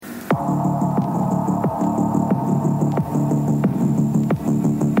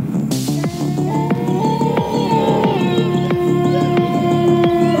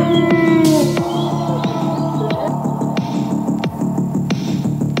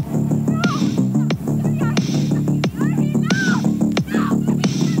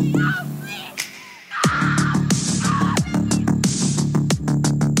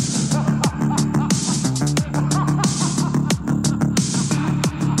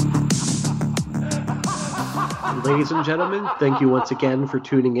Ladies and gentlemen, thank you once again for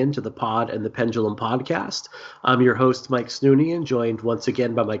tuning in to the Pod and the Pendulum podcast. I'm your host, Mike Snoonian, joined once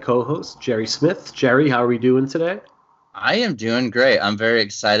again by my co-host, Jerry Smith. Jerry, how are we doing today? I am doing great. I'm very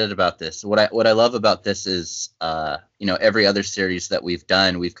excited about this. What I love about this is, every other series that we've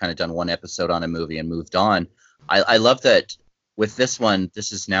done, we've kind of done one episode on a movie and moved on. I love that with this one,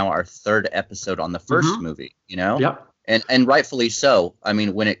 this is now our third episode on the first movie, Yep. And rightfully so. I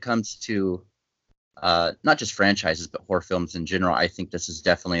mean, when it comes to not just franchises, but horror films in general, I think this is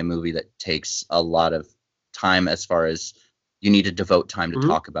definitely a movie that takes a lot of time as far as you need to devote time to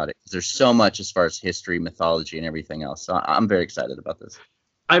talk about it. There's so much as far as history, mythology, and everything else. So I'm very excited about this.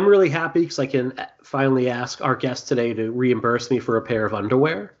 I'm really happy because I can finally ask our guest today to reimburse me for a pair of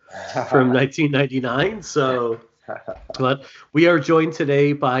underwear from 1999. So, but we are joined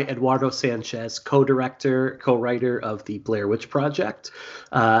today by Eduardo Sanchez, co-director, co-writer of the Blair Witch Project,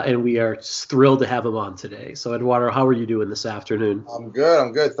 and we are thrilled to have him on today. So, Eduardo, how are you doing this afternoon? I'm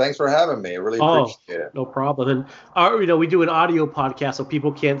good. Thanks for having me. I really appreciate it. No problem. And we do an audio podcast, so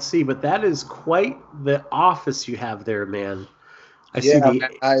people can't see, but that is quite the office you have there, man. I'm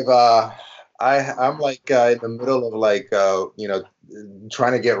like in the middle of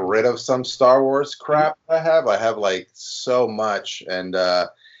trying to get rid of some Star Wars crap I have. I have like so much, and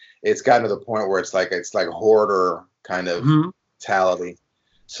it's gotten to the point where it's like hoarder kind of mentality.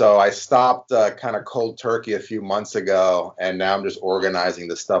 So I stopped kind of cold turkey a few months ago, and now I'm just organizing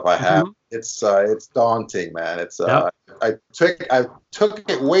the stuff I have. It's daunting, man. I took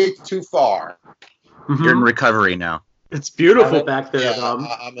it way too far. You're in recovery now. It's beautiful back there. Yeah,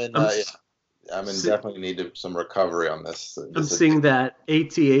 I'm in definitely need some recovery on this. I'm seeing that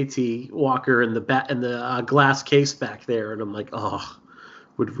AT-AT Walker in the glass case back there, and I'm like, oh,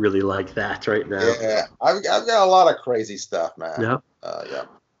 would really like that right now. Yeah, I've got a lot of crazy stuff, man. Yeah.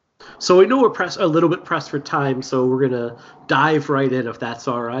 So we know we're a little bit pressed for time, so we're gonna dive right in if that's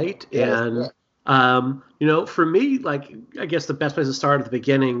all right. Yeah, and for me, like I guess the best place to start at the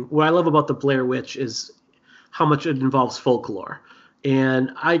beginning. What I love about the Blair Witch is how much it involves folklore.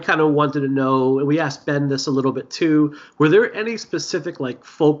 And I kind of wanted to know, and we asked Ben this a little bit too, were there any specific like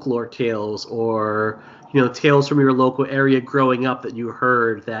folklore tales or, tales from your local area growing up that you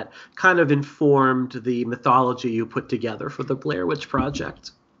heard that kind of informed the mythology you put together for the Blair Witch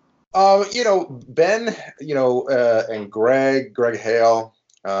Project? Ben, and Greg Hale,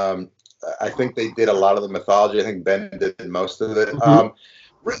 I think they did a lot of the mythology. I think Ben did most of it.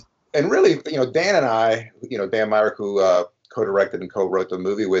 And really, Dan and I, Dan Myrick, who co-directed and co-wrote the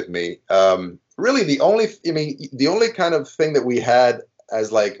movie with me, really the only kind of thing that we had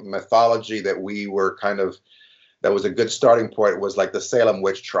as like mythology that we were that was a good starting point was like the Salem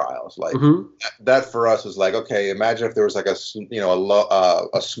witch trials. Like that for us was like, okay, imagine if there was like a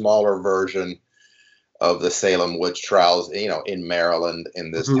smaller version of the Salem witch trials, in Maryland,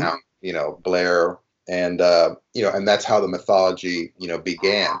 in this town, Blair, and and that's how the mythology,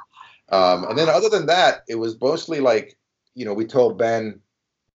 began. And then other than that, it was mostly like, we told Ben,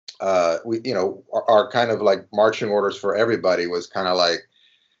 our kind of like marching orders for everybody was kind of like,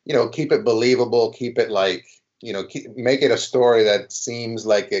 keep it believable, keep it like, make it a story that seems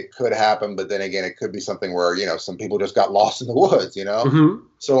like it could happen, but then again, it could be something where, some people just got lost in the woods,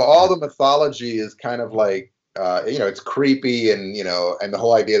 So all the mythology is kind of like, it's creepy and, and the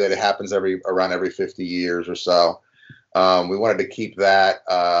whole idea that it happens around every 50 years or so. We wanted to keep that.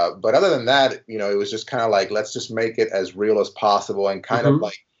 But other than that, it was just kind of like, let's just make it as real as possible and kind of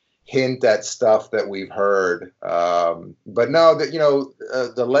like hint at stuff that we've heard. But no,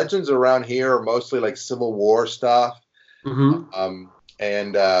 the legends around here are mostly like Civil War stuff.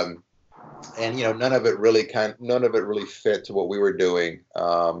 And none of it really fit to what we were doing.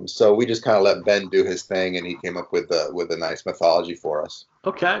 So we just kind of let Ben do his thing, and he came up with a nice mythology for us.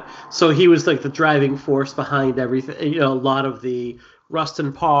 Okay, so he was like the driving force behind everything. A lot of the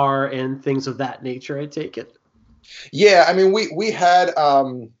Rustin Parr and things of that nature. I take it. Yeah, I mean, we had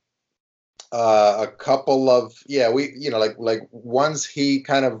a couple of like once he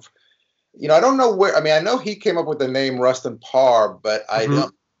kind of I don't know where. I mean, I know he came up with the name Rustin Parr, but I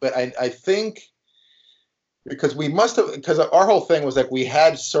don't. But I think because our whole thing was like we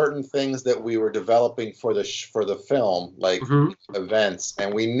had certain things that we were developing for the film, like events,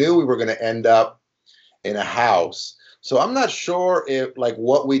 and we knew we were going to end up in a house. So I'm not sure if like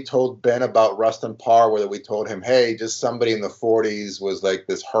what we told Ben about Rustin Parr, whether we told him, hey, just somebody in the 40s was like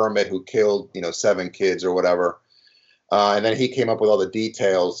this hermit who killed 7 kids or whatever. And then he came up with all the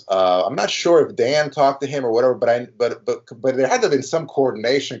details. I'm not sure if Dan talked to him or whatever, but there had to have been some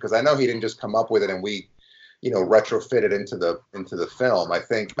coordination because I know he didn't just come up with it and we, retrofit it into the film. I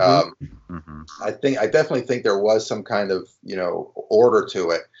think I definitely think there was some kind of, order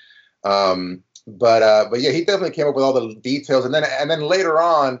to it. But yeah, he definitely came up with all the details, and then later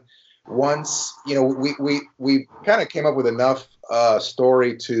on, once we kind of came up with enough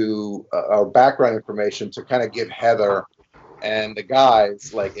story to our background information to kind of give Heather and the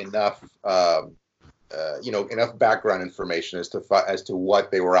guys like enough enough background information as to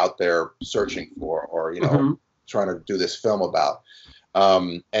what they were out there searching for, or trying to do this film about.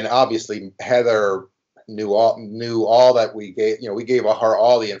 And obviously Heather knew all that we gave. We gave her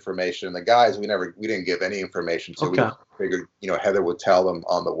all the information. And the guys, we didn't give any information to. Okay. We figured Heather would tell them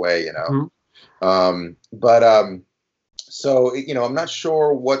on the way. So I'm not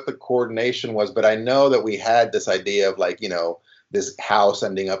sure what the coordination was, but I know that we had this idea of like this house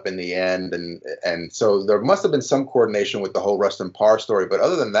ending up in the end, and so there must have been some coordination with the whole Rustin Parr story. But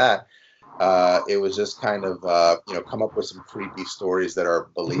other than that, it was just kind of come up with some creepy stories that are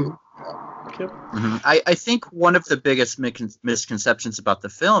believable. Okay. I think one of the biggest misconceptions about the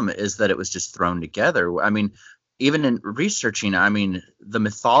film is that it was just thrown together. I mean, even in researching, I mean, the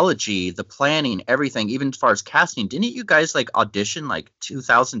mythology, the planning, everything, even as far as casting, didn't you guys like audition like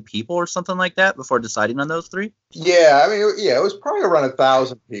 2,000 people or something like that before deciding on those three? Yeah, I mean, it was probably around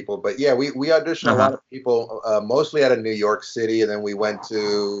 1,000 people, but yeah, we auditioned a lot of people, mostly out of New York City, and then we went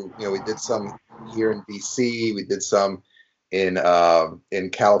to, we did some here in DC, we did some in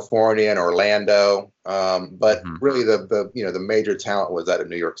California and Orlando, but really the major talent was out of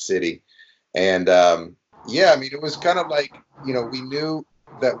New York City, and yeah, I mean, it was kind of like, we knew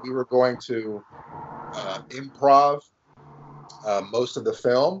that we were going to improv most of the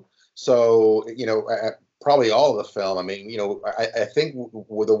film. So, probably all of the film. I mean, I think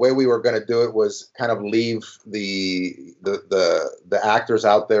the way we were going to do it was kind of leave the actors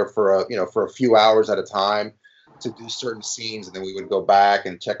out there for a few hours at a time to do certain scenes, and then we would go back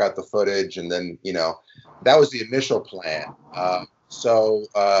and check out the footage, and then that was the initial plan. So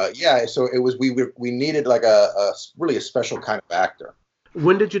it was we needed like a really a special kind of actor.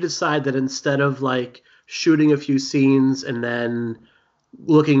 When did you decide that instead of like shooting a few scenes and then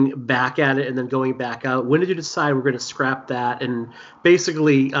looking back at it and then going back out, when did you decide we're going to scrap that and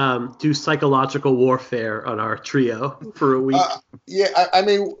basically do psychological warfare on our trio for a week? I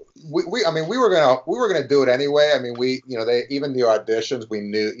mean, we were gonna do it anyway. I mean, they even the auditions, we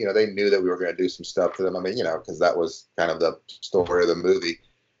knew, they knew that we were gonna do some stuff to them. I mean, because that was kind of the story of the movie,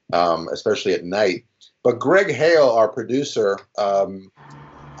 especially at night. But Greg Hale, our producer, I'm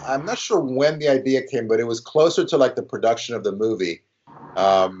not sure when the idea came, but it was closer to like the production of the movie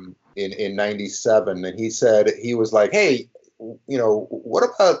in '97, and he said, he was like, hey, why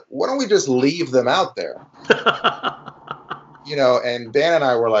don't we just leave them out there? And Dan and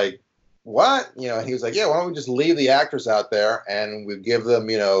I were like, what? He was like, yeah, why don't we just leave the actors out there and we give them,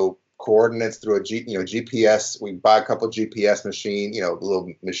 coordinates through a GPS. We buy a couple of GPS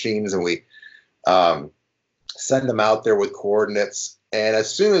little machines, and we send them out there with coordinates. And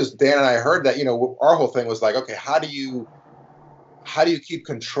as soon as Dan and I heard that, our whole thing was like, okay, how do you keep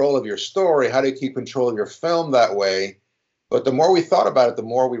control of your story? How do you keep control of your film that way? But the more we thought about it, the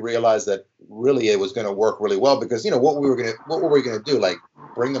more we realized that really it was going to work really well, because what were we going to do? Like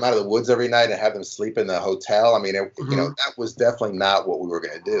bring them out of the woods every night and have them sleep in the hotel? I mean, that was definitely not what we were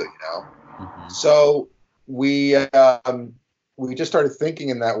going to do. So we just started thinking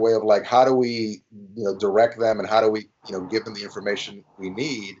in that way of like, how do we direct them, and how do we give them the information we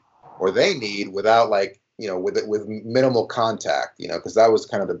need or they need without like with minimal contact, because that was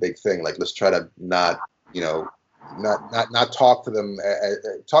kind of the big thing. Like, let's try to not talk to them,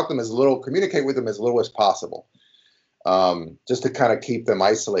 as little, communicate with them as little as possible, just to kind of keep them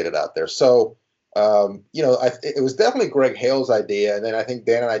isolated out there. So, it was definitely Greg Hale's idea. And then I think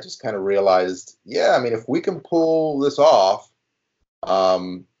Dan and I just kind of realized, yeah, I mean, if we can pull this off, I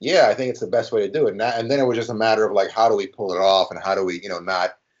think it's the best way to do it. And then it was just a matter of like, how do we pull it off, and how do we,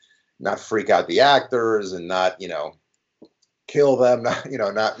 not freak out the actors, and not, kill them,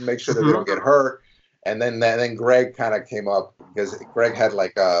 not make sure that they don't get hurt. And then Greg kind of came up, because Greg had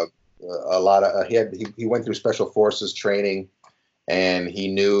like a lot of he went through special forces training, and he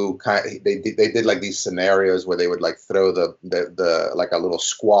knew they did like these scenarios where they would like throw the like a little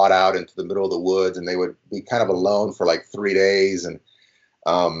squad out into the middle of the woods, and they would be kind of alone for like 3 days, and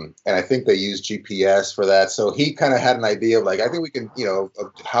I think they used GPS for that. So he kind of had an idea of like, I think we can,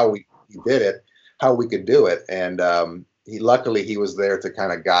 of how we did it, how we could do it, and luckily he was there to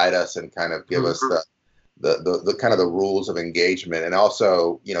kind of guide us and kind of give us the kind of the rules of engagement, and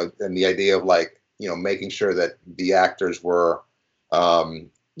also and the idea of like making sure that the actors were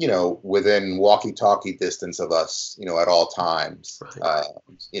within walkie-talkie distance of us, at all times. Right.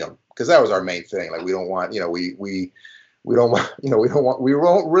 Because that was our main thing. Like, we don't want, we don't want, we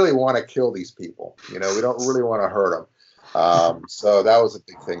don't really want to kill these people. We don't really want to hurt them. So that was a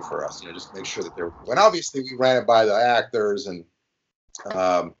big thing for us. Just make sure that they're. And obviously, we ran it by the actors, and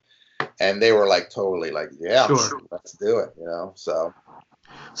they were like totally like, yeah, sure, let's do it. So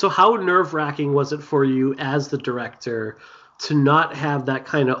how nerve-wracking was it for you as the director to not have that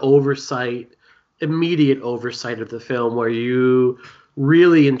kind of immediate oversight of the film, where you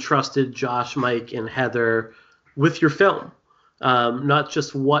really entrusted Josh, Mike, and Heather with your film? Not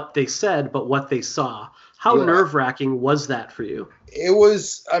just what they said, but what they saw. How nerve-wracking was that for you? It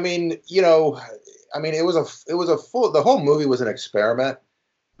was, the whole movie was an experiment.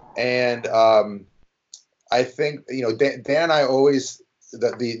 And I think, Dan and I always,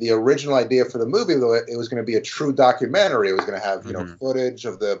 the original idea for the movie, though, it was going to be a true documentary. It was going to have, footage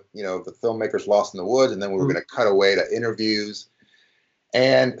of the filmmakers lost in the woods. And then we were going to cut away to interviews.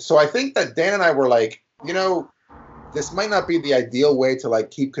 And so I think that Dan and I were like, this might not be the ideal way to like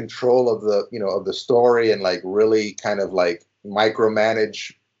keep control of the story and like really kind of like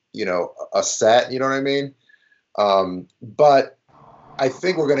micromanage, a set, you know what I mean? But I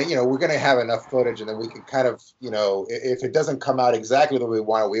think we're gonna have enough footage, and then we can kind of, if it doesn't come out exactly the way we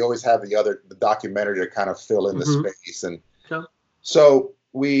want it, we always have the documentary to kind of fill in the space. And so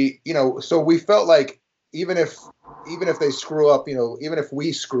we felt like even if they screw up, even if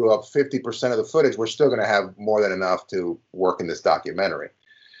we screw up 50% of the footage, we're still going to have more than enough to work in this documentary.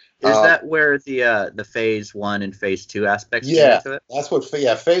 Is that where the phase 1 and phase 2 aspects came into it? That's what.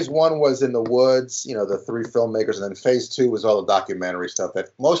 Yeah, phase 1 was in the woods, the 3 filmmakers, and then phase 2 was all the documentary stuff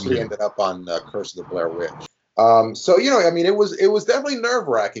that mostly ended up on Curse of the Blair Witch. So it was definitely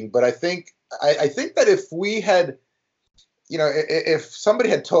nerve-wracking, but I think that if we had, if somebody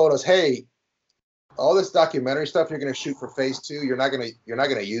had told us, hey, all this documentary stuff you're going to shoot for phase 2, you're not going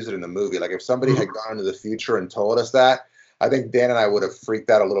to use it in the movie. Like, if somebody had gone into the future and told us that, I think Dan and I would have freaked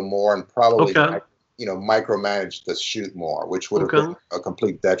out a little more and probably, micromanaged the shoot more, which would have been a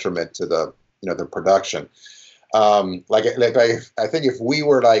complete detriment to the, the production. I think if we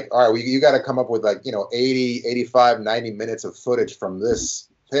were like, all right, you got to come up with like, 80, 85, 90 minutes of footage from this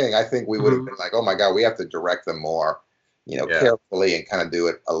thing, I think we would have been like, oh my God, we have to direct them more, carefully and kind of do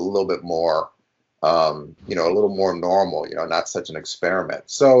it a little bit more, a little more normal, not such an experiment.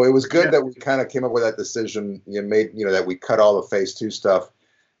 So it was good that we kind of came up with that decision, that we cut all the phase 2 stuff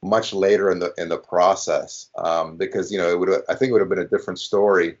much later in the process, because I think it would have been a different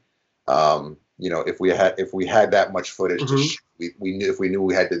story, if we had that much footage to shoot. We knew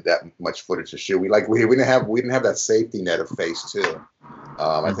we had that much footage to shoot. We didn't have that safety net of phase 2.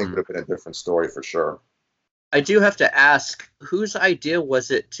 I think it would have been a different story for sure. I do have to ask, whose idea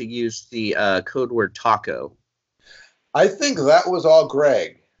was it to use the code word taco? I think that was all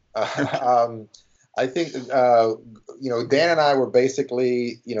Greg. I think, Dan and I were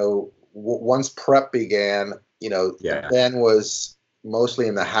basically, once prep began, Ben was mostly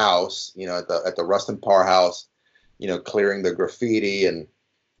in the house, at the Rustin Parr house, clearing the graffiti, and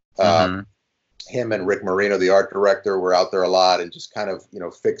him and Rick Marino, the art director, were out there a lot and just kind of,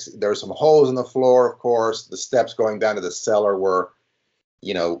 there were some holes in the floor, of course. The steps going down to the cellar were, we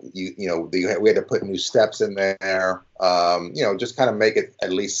had to put new steps in there, just kind of make it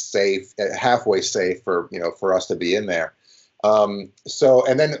at least safe, halfway safe for us to be in there. So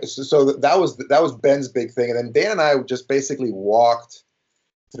that was Ben's big thing. And then Dan and I just basically walked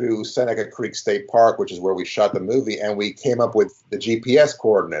through Seneca Creek State Park, which is where we shot the movie, and we came up with the GPS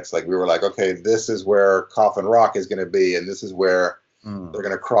coordinates. Like, we were like, okay, this is where Coffin Rock is going to be, and this is where they're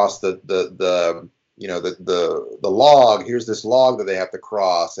going to cross the log. Here's this log that they have to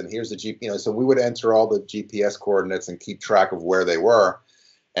cross, and here's the so we would enter all the GPS coordinates and keep track of where they were,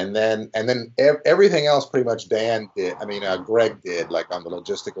 and then everything else pretty much Greg did, like on the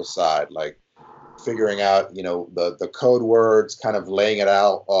logistical side, like figuring out, the code words, kind of laying it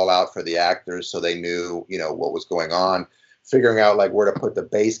all out for the actors so they knew, what was going on, figuring out like where to put the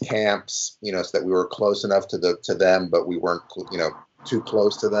base camps, so that we were close enough to them, but we weren't, too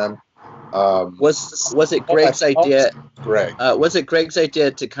close to them. Was it Greg's idea? Greg. Was it Greg's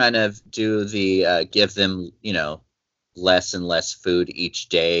idea to kind of do the give them, less and less food each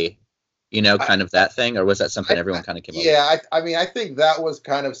day, kind of that thing, or was that something everyone kind of came up with? Yeah, I think that was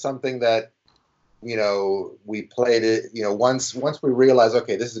kind of something that, we played it, once we realized,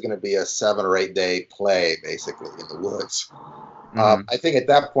 okay, this is going to be a 7 or 8 day play, basically, in the woods. I think at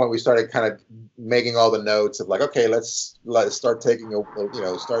that point we started kind of making all the notes of like, okay, let's start taking,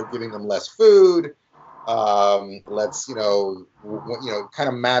 start giving them less food, Let's, kind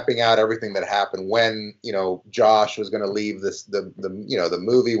of mapping out everything that happened when, Josh was going to leave the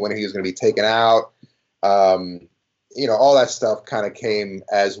movie, when he was going to be taken out. All that stuff kind of came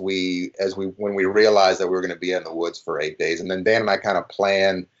when we realized that we were going to be in the woods for 8 days. And then Dan and I kind of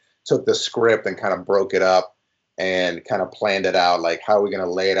took the script and kind of broke it up and kind of planned it out, like how are we going to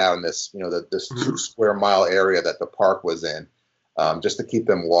lay it out in this, this 2 square mile area that the park was in, just to keep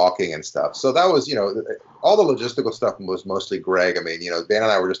them walking and stuff. So that was, all the logistical stuff was mostly Greg. I mean, Dan and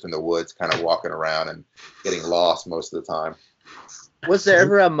I were just in the woods kind of walking around and getting lost most of the time. Was there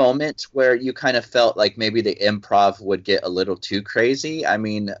ever a moment where you kind of felt like maybe the improv would get a little too crazy? I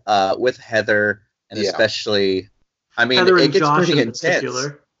mean, with Heather and especially, I mean, Heather it and gets Josh pretty in intense.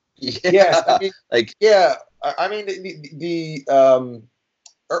 particular. Yes, I mean,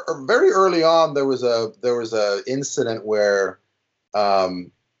 very early on there was a incident where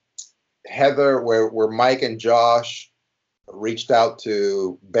Heather, where Mike and Josh reached out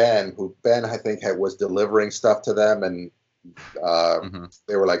to Ben, who Ben I think was delivering stuff to them, and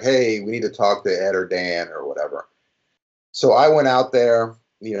they were like, "Hey, we need to talk to Ed or Dan or whatever." So I went out there.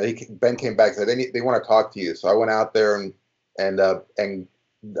 Ben came back and said they want to talk to you. So I went out there and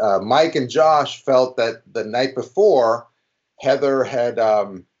Mike and Josh felt that the night before, Heather had,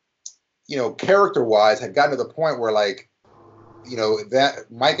 character-wise, had gotten to the point where, like, that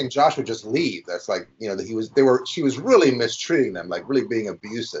Mike and Josh would just leave. That's like, she was really mistreating them, like really being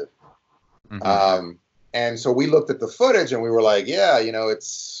abusive. And so we looked at the footage and we were like, yeah,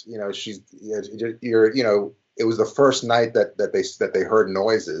 it's, it was the first night that they heard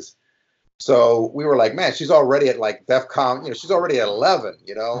noises. So we were like, man, she's already at like DEFCON, she's already at 11,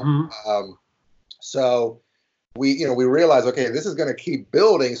 so we realized, okay, this is going to keep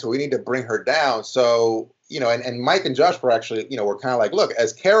building. So we need to bring her down. So, and Mike and Josh were actually, were kind of like, look,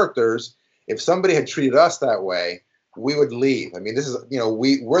 as characters, if somebody had treated us that way, we would leave. I mean, this is,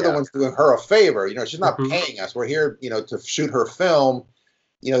 we're the ones doing her a favor. She's not paying us. We're here, to shoot her film.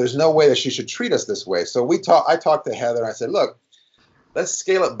 There's no way that she should treat us this way. So I talked to Heather and I said, look, let's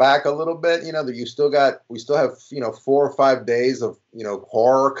scale it back a little bit. That we still have, 4 or 5 days of,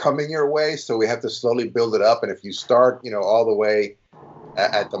 horror coming your way. So we have to slowly build it up. And if you start, all the way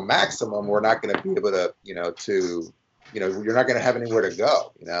at the maximum, we're not going to be able to, you're not going to have anywhere to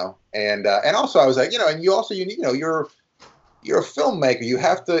go, And also I was like, and you also, you're a filmmaker. You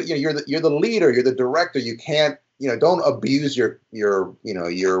have to, you're the leader, you're the director. You can't, don't abuse don't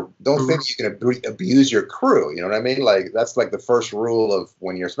think you can abuse your crew. You know what I mean? Like, that's like the first rule of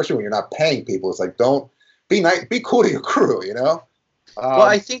especially when you're not paying people. It's like, don't be nice, be cool to your crew, Well,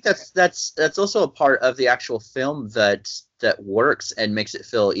 I think that's also a part of the actual film that works and makes it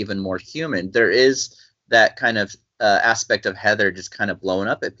feel even more human. There is that kind of aspect of Heather just kind of blowing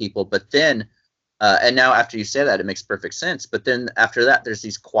up at people, but then and now after you say that, it makes perfect sense. But then after that, there's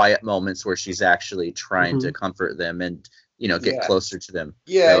these quiet moments where she's actually trying to comfort them and get closer to them.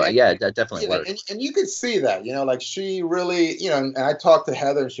 Yeah, so, that definitely works. And you could see that, like she really, and I talked to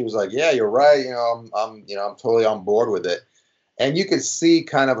Heather and she was like, yeah, you're right. I'm totally on board with it. And you could see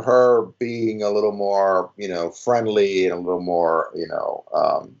kind of her being a little more, friendly and a little more,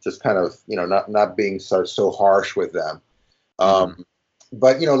 just kind of, not being so harsh with them.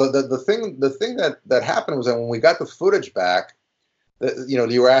 But the thing that happened was that when we got the footage back,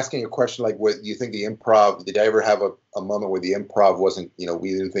 you were asking a question like, "What do you think the improv? Did I ever have a moment where the improv wasn't?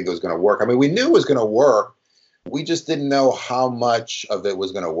 We didn't think it was going to work. I mean, we knew it was going to work. We just didn't know how much of it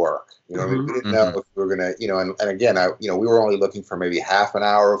was going to work. We didn't know if we were going to, and again, we were only looking for maybe half an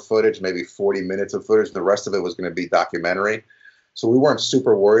hour of footage, maybe 40 minutes of footage. The rest of it was going to be documentary, so we weren't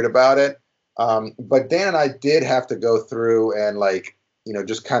super worried about it. But Dan and I did have to go through and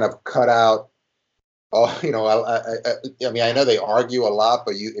just kind of cut out. I mean, I know they argue a lot,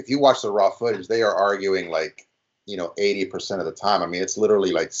 but if you watch the raw footage, they are arguing 80% of the time. I mean, it's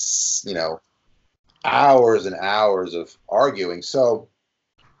literally hours and hours of arguing. So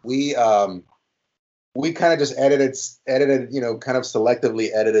we kind of just edited, kind of selectively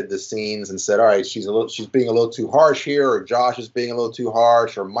edited the scenes and said, all right, she's being a little too harsh here, or Josh is being a little too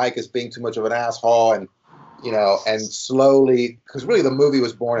harsh, or Mike is being too much of an asshole, and and slowly, because really the movie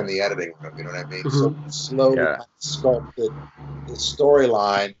was born in the editing room, you know what I mean? So slowly kind of sculpted the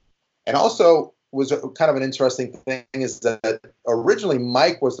storyline. And also was kind of an interesting thing is that originally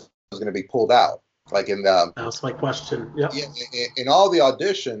Mike was going to be pulled out. Like in the, that's my question. Yep. In all the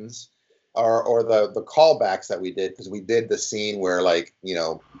auditions or the callbacks that we did, because we did the scene where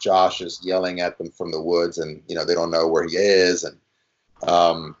Josh is yelling at them from the woods and they don't know where he is,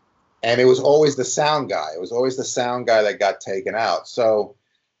 and it was always the sound guy. It was always the sound guy that got taken out. So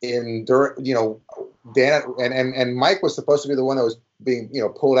Dan and Mike was supposed to be the one that was being,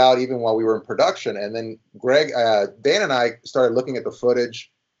 pulled out even while we were in production. And then Dan and I started looking at the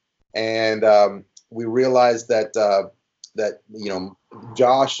footage, and we realized that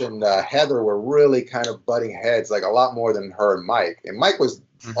Josh and Heather were really kind of butting heads, like a lot more than her and Mike. And Mike was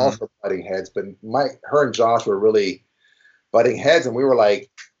also butting heads, but her and Josh were really butting heads. And we were like,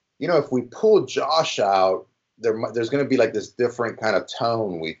 if we pull Josh out, there's going to be like this different kind of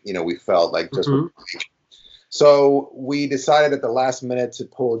tone. We felt like just. So we decided at the last minute to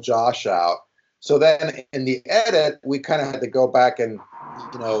pull Josh out. So then in the edit, we kind of had to go back and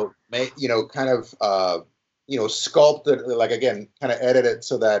make sculpt it, like, again, kind of edit it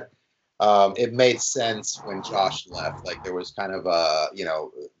so that it made sense when Josh left. Like there was kind of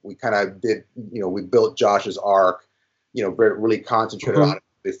we kind of did, we built Josh's arc, really concentrated on it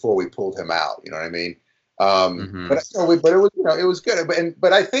before we pulled him out. You know what I mean? But it was good.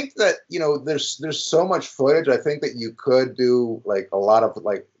 But I think that there's so much footage. I think that you could do like a lot of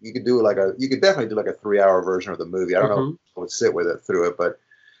you could definitely do like a 3-hour version of the movie. I don't know if I would sit with it through it,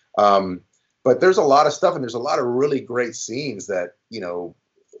 but there's a lot of stuff, and there's a lot of really great scenes that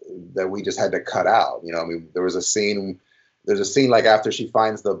that we just had to cut out. I mean, there's a scene like after she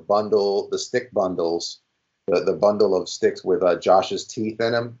finds the stick bundles, the bundle of sticks with Josh's teeth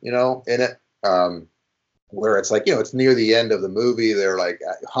in them, in it. Where it's like, it's near the end of the movie. They're like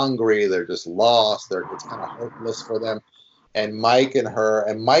hungry. They're just lost. It's kind of hopeless for them. And Mike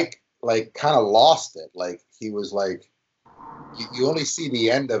like kind of lost it. Like he was like, you only see the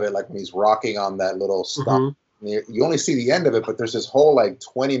end of it. Like when he's rocking on that little stump, you only see the end of it, but there's this whole like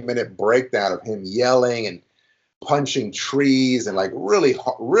 20-minute breakdown of him yelling and punching trees and like really,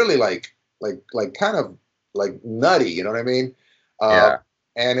 really like kind of like nutty. You know what I mean? Yeah.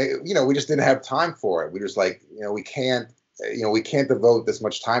 And we just didn't have time for it. We just like, we can't devote this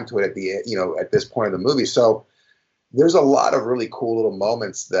much time to it at this point in the movie. So there's a lot of really cool little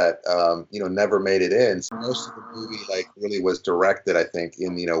moments that, never made it in. So most of the movie like really was directed, I think,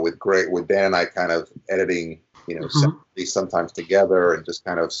 with Dan and I kind of editing, separately, sometimes together, and just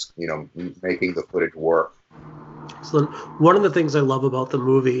kind of, making the footage work. So one of the things I love about the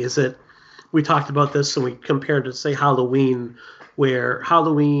movie is that we talked about this and we compared it to, say, Halloween, where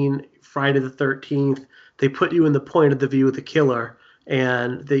Halloween, Friday the 13th, they put you in the point of the view of the killer,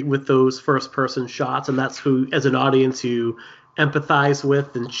 and with those first-person shots, and that's who, as an audience, you empathize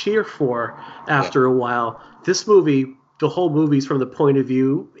with and cheer for after a while. This movie, the whole movie's from the point of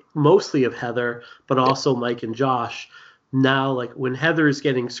view mostly of Heather, but also Mike and Josh. Now, like, when Heather's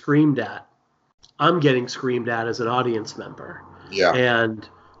getting screamed at, I'm getting screamed at as an audience member. Yeah. And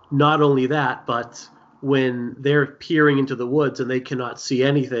not only that, but when they're peering into the woods and they cannot see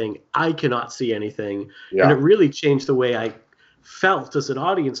anything, I cannot see anything. Yeah. And it really changed the way I felt as an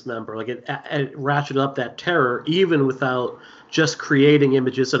audience member. Like it ratcheted up that terror, even without just creating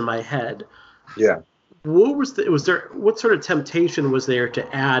images in my head. Yeah. What sort of temptation was there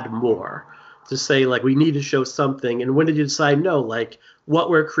to add more? To say, like, we need to show something? And when did you decide, no, like, what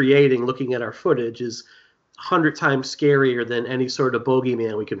we're creating, looking at our footage, is 100 times scarier than any sort of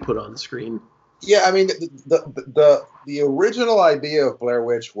bogeyman we can put on the screen? Yeah, I mean, the original idea of Blair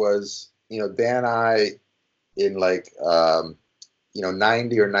Witch was, Dan and I in like,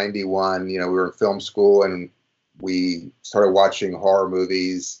 90 or 91, we were in film school and we started watching horror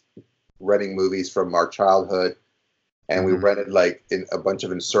movies, renting movies from our childhood. And we rented like a bunch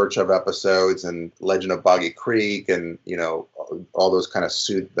of In Search of episodes and Legend of Boggy Creek and, all those kind of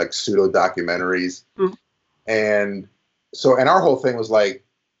pseudo documentaries. Mm-hmm. And our whole thing was like,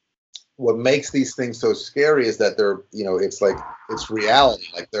 what makes these things so scary is that they're, it's reality.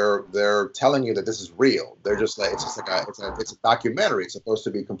 Like they're telling you that this is real. They're just like, it's a documentary. It's supposed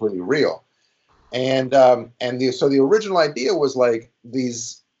to be completely real. And so the original idea was like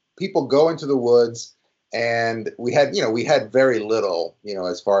these people go into the woods, and we had very little,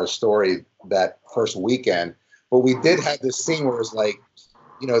 as far as story that first weekend, but we did have this scene where it's like,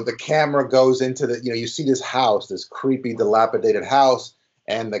 the camera goes into you see this house, this creepy, dilapidated house,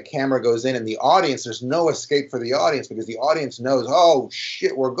 and the camera goes in, and the audience, there's no escape for the audience because the audience knows, oh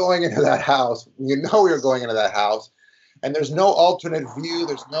shit, we're going into that house. We were going into that house, and there's no alternate view.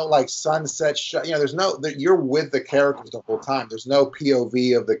 There's no like sunset shot. You're with the characters the whole time. There's no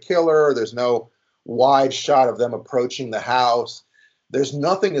POV of the killer. There's no wide shot of them approaching the house. There's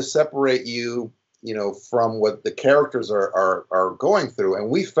nothing to separate you, from what the characters are going through.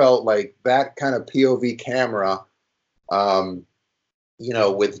 And we felt like that kind of POV camera,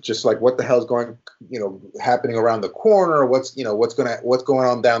 with just like what the hell's going, happening around the corner, what's going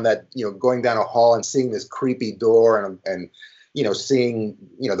on down that, going down a hall and seeing this creepy door and seeing,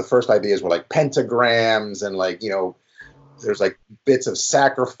 the first ideas were like pentagrams and like, there's like bits of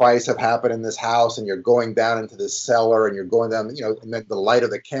sacrifice have happened in this house, and you're going down into this cellar, and you're going down, and then the light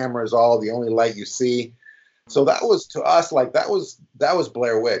of the camera is all the only light you see. So that was, to us, like that was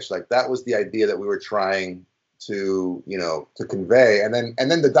Blair Witch. Like that was the idea that we were trying to convey. And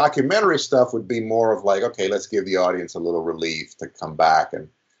then the documentary stuff would be more of like, okay, let's give the audience a little relief to come back and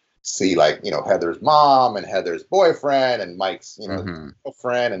see, like, Heather's mom and Heather's boyfriend and Mike's,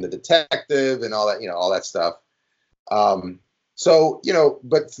 girlfriend and the detective and all that stuff. But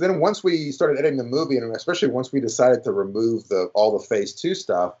then once we started editing the movie, and especially once we decided to remove all the phase 2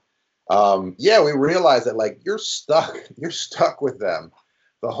 stuff, we realized that, like, you're stuck with them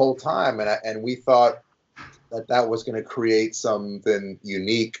the whole time. And we thought that was going to create something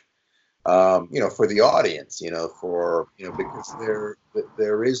unique, for the audience, because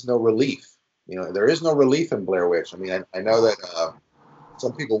there is no relief, there is no relief in Blair Witch. I mean, I know that,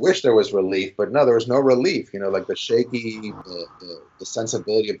 some people wish there was relief, but no, there was no relief. Like the shaky, the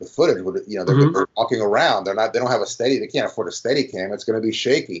sensibility of the footage. They're walking around. They don't have they can't afford a steady cam. It's going to be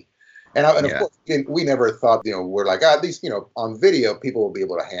shaky. And of course, we never thought, we're like, these, on video, people will be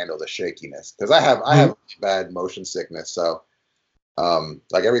able to handle the shakiness, because I have bad motion sickness. So,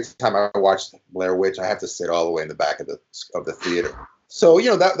 like every time I watch Blair Witch, I have to sit all the way in the back of the theater. So,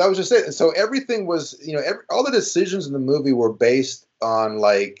 that was just it. So everything was, all the decisions in the movie were based on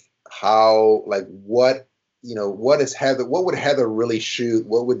like how, like what would Heather really shoot?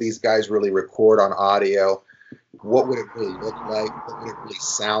 What would these guys really record on audio? What would it really look like? What would it really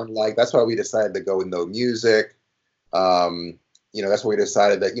sound like? That's why we decided to go with no music. That's why we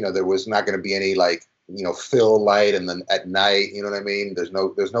decided that, there was not going to be any like, fill light and then at night, you know what I mean? There's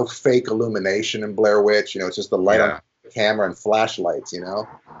no fake illumination in Blair Witch. It's just the light on the camera and flashlights,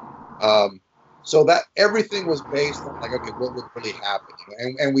 So that everything was based on like, okay, what would really happen?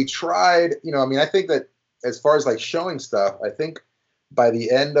 And we tried, I think that as far as like showing stuff, I think by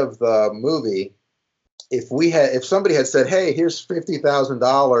the end of the movie, if somebody had said, hey, here's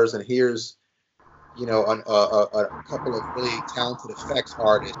 $50,000 and here's, a couple of really talented effects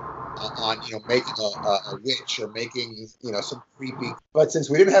artists on making a witch or making, some creepy, but since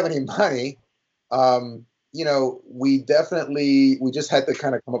we didn't have any money, we just had to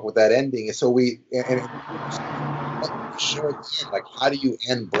kind of come up with that ending. And so show at the end, like, how do you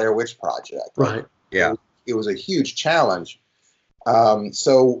end Blair Witch Project? Right. Yeah. It was a huge challenge.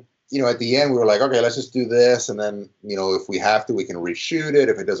 So, at the end we were like, okay, let's just do this. And then, if we have to, we can reshoot it.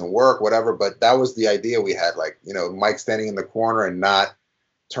 If it doesn't work, whatever. But that was the idea we had, like, Mike standing in the corner and not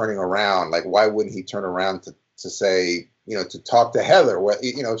turning around. Like, why wouldn't he turn around to say, to talk to Heather? What,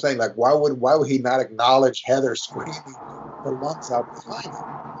 I'm saying, like, why would he not acknowledge Heather screaming her lungs out behind him?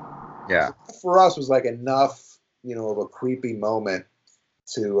 Yeah. So for us was like enough, of a creepy moment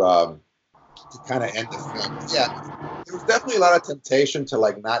to kind of end the film. Yeah, there was definitely a lot of temptation to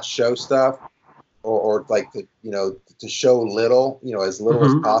like not show stuff or like to show little, as little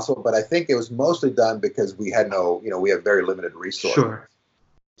as possible. But I think it was mostly done because we had we have very limited resources. Sure.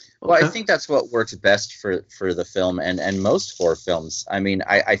 Well, I think that's what works best for the film and most horror films. I mean,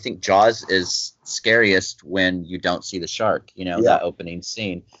 I think Jaws is scariest when you don't see the shark, that opening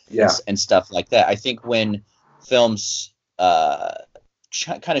scene and stuff like that. I think when films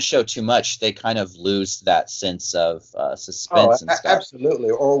kind of show too much, they kind of lose that sense of suspense and stuff. Absolutely.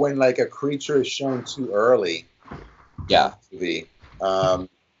 Or when like a creature is shown too early. Yeah. I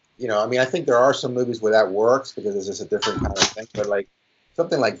think there are some movies where that works because it's just a different kind of thing. But like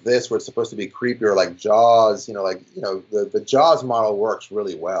something like this, where it's supposed to be creepy, or like Jaws, the Jaws model works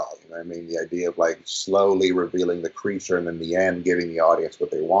really well. You know what I mean? The idea of like slowly revealing the creature and then the end giving the audience what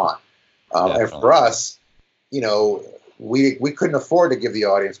they want. And for us, we couldn't afford to give the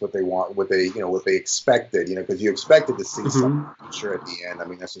audience what they want, what they expected, because you expected to see some creature at the end. I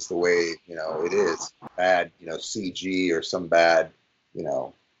mean, that's just the way, it is. Bad, CG or some bad,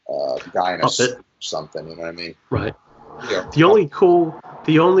 guy in a suit or something, you know what I mean? Right. Yeah.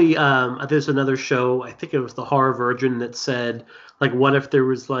 There's another show, I think it was The Horror Virgin, that said, like, what if there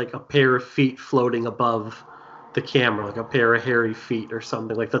was like a pair of feet floating above the camera, like a pair of hairy feet or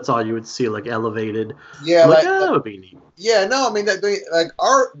something, like that's all you would see, like elevated. Yeah, that would be neat. Yeah, no, I mean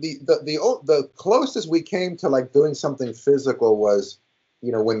the closest we came to like doing something physical was,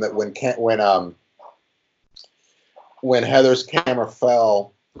 when Heather's camera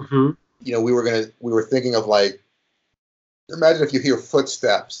fell. We were thinking of like, imagine if you hear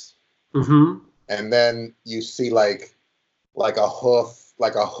footsteps, and then you see like a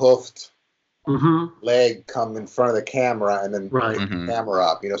hoofed leg come in front of the camera and then Right. pick the camera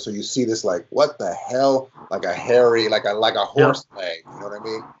up, so you see this like, what the hell, like a hairy, like a horse leg, you know what I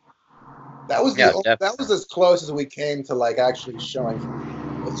mean? That was that was as close as we came to like actually showing.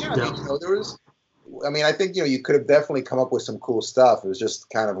 But yeah, I mean, there was. I mean, I think you could have definitely come up with some cool stuff. It was just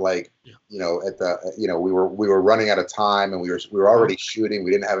kind of like at the we were running out of time and we were already shooting.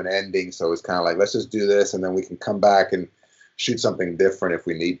 We didn't have an ending, so it was kind of like, let's just do this and then we can come back and shoot something different if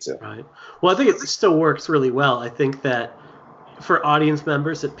we need to. Right. Well, I think it still works really well. I think that for audience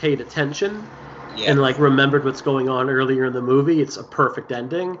members that paid attention and like remembered what's going on earlier in the movie, it's a perfect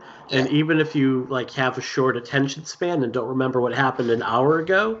ending. And even if you like have a short attention span and don't remember what happened an hour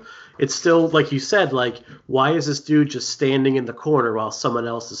ago, it's still, like you said, like, why is this dude just standing in the corner while someone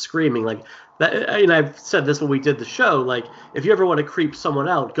else is screaming? Like that. And I've said this when we did the show. Like, if you ever want to creep someone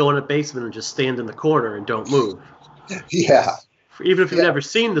out, go in a basement and just stand in the corner and don't move. Yeah. Even if you've never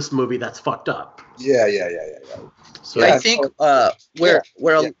seen this movie, that's fucked up. Yeah. So I think where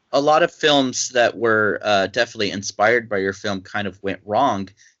a lot of films that were definitely inspired by your film kind of went wrong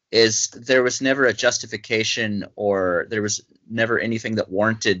is there was never a justification or there was never anything that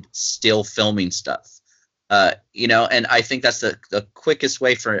warranted still filming stuff. And I think that's the quickest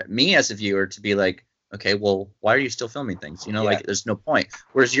way for me as a viewer to be like, okay, well, why are you still filming things? Like there's no point.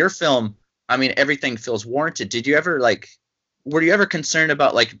 Whereas your film, I mean, everything feels warranted. Did you ever were you ever concerned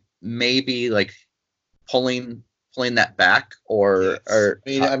about like maybe like pulling that back or I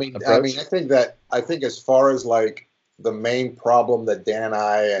think as far as like the main problem that Dan and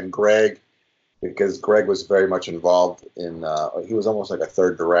I and Greg, because Greg was very much involved in he was almost like a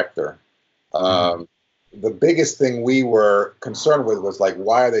third director. The biggest thing we were concerned with was like,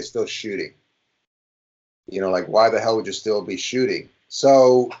 why are they still shooting? Like, why the hell would you still be shooting?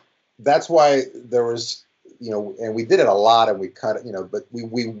 So that's why there was, and we did it a lot and we cut it, but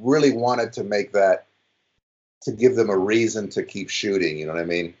we really wanted to make that, to give them a reason to keep shooting, you know what I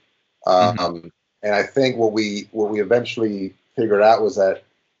mean? And I think what we eventually figured out was that,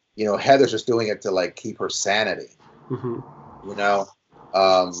 Heather's just doing it to like keep her sanity,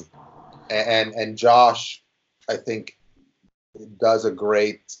 and Josh, I think, has a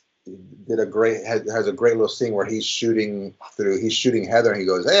great little scene where he's shooting Heather and he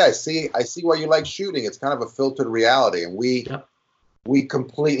goes, hey, I see why you like shooting. It's kind of a filtered reality. And we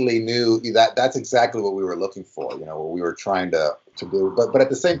completely knew that that's exactly what we were looking for, what we were trying to do. But at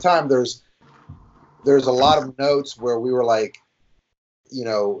the same time, there's a lot of notes where we were like,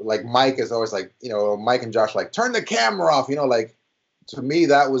 like Mike is always like, Mike and Josh like, turn the camera off, like, to me,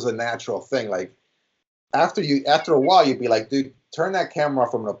 that was a natural thing. Like after a while, you'd be like, dude, turn that camera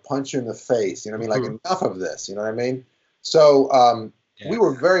off. I'm going to punch you in the face. You know what I mean? Like, enough of this. You know what I mean? So we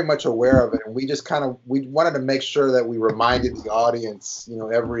were very much aware of it. And we just we wanted to make sure that we reminded the audience,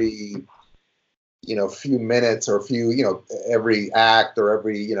 every, few minutes or every act or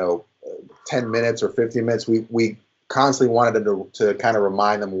every, 10 minutes or 15 minutes, we constantly wanted to kind of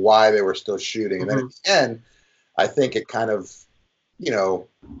remind them why they were still shooting. And then at the end, I think it kind of,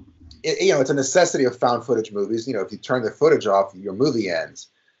 it's a necessity of found footage movies. If you turn the footage off, your movie ends.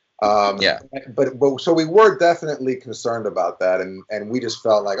 But so we were definitely concerned about that, and we just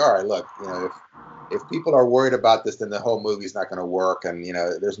felt like, all right, look, if people are worried about this, then the whole movie's not going to work, and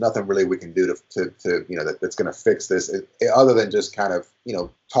there's nothing really we can do to that's going to fix this, other than just kind of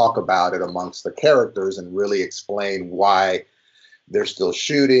talk about it amongst the characters and really explain why they're still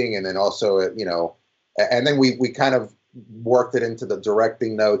shooting, and then also and then we kind of worked it into the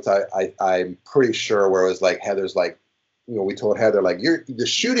directing notes. I'm pretty sure where it was like Heather's like, we told Heather like, the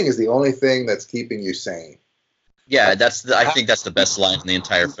shooting is the only thing that's keeping you sane. Yeah, I think that's the best line in the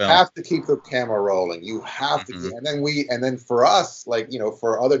entire film. You have to keep the camera rolling. You have to, and then for us, like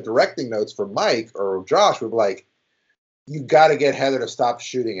for other directing notes for Mike or Josh, we're like, you got to get Heather to stop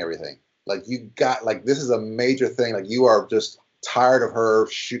shooting everything. Like this is a major thing. Like you are just tired of her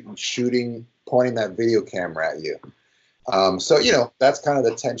shooting, pointing that video camera at you. So that's kind of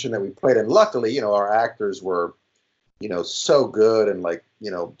the tension that we played, and luckily, our actors were, so good and like,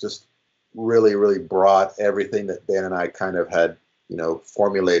 just really, really brought everything that Dan and I kind of had,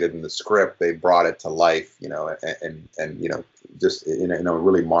 formulated in the script. They brought it to life, and just in a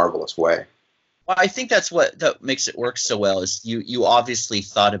really marvelous way. Well, I think that makes it work so well is you obviously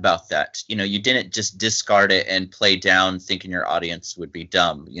thought about that. You didn't just discard it and play down thinking your audience would be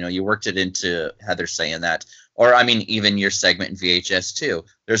dumb. You worked it into Heather saying that. Or, I mean, even your segment in VHS, too.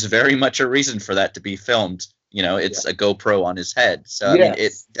 There's very much a reason for that to be filmed. It's a GoPro on his head. So, I mean,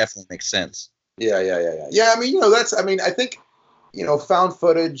 it definitely makes sense. Yeah. I mean, I think, found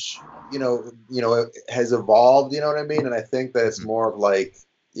footage, has evolved, you know what I mean? And I think that it's more of like,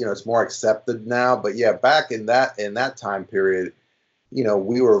 it's more accepted now. But yeah, back in that time period,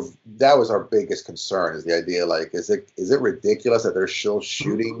 that was our biggest concern, is the idea, like, is it ridiculous that they're still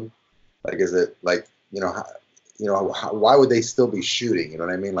shooting? Like, is it like, why would they still be shooting? You know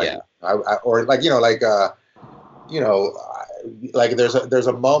what I mean? Like, or like, like there's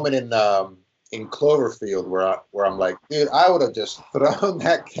a moment in Cloverfield where I'm like, dude, I would have just thrown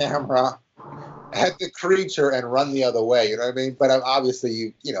that camera at the creature and run the other way. You know what I mean? But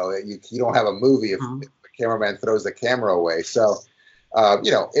obviously, you don't have a movie if the cameraman throws the camera away. So,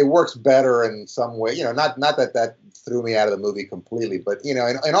 it works better in some way. Not that threw me out of the movie completely, but in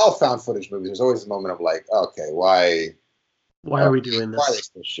all found footage movies, there's always a moment of like, okay, why are we doing this? Why are they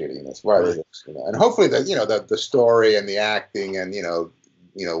still shooting this? Why are they? And hopefully the story and the acting and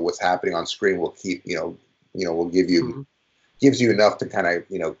what's happening on screen will keep will gives you enough to kind of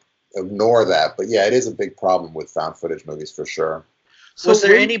ignore that. But yeah, it is a big problem with found footage movies for sure. So was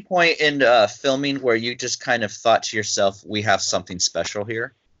there any point in filming where you just kind of thought to yourself, we have something special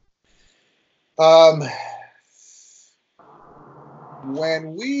here?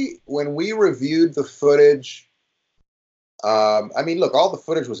 When we reviewed the footage, I mean, look, all the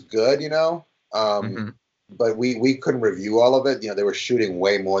footage was good, but we couldn't review all of it. They were shooting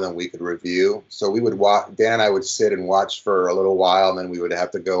way more than we could review. So we would watch. Dan and I would sit and watch for a little while, and then we would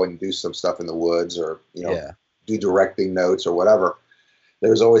have to go and do some stuff in the woods, or do directing notes or whatever. There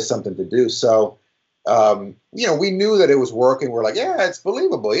was always something to do. So, we knew that it was working. We're like, yeah, it's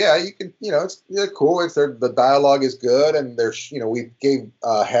believable. Yeah, you can, it's cool. The dialogue is good. And we gave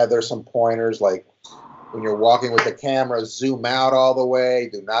Heather some pointers, like when you're walking with the camera, zoom out all the way.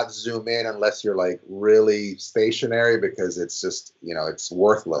 Do not zoom in unless you're like really stationary, because it's just, it's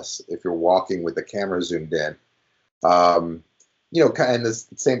worthless if you're walking with the camera zoomed in. And the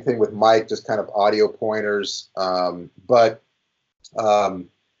same thing with Mike, just kind of audio pointers. I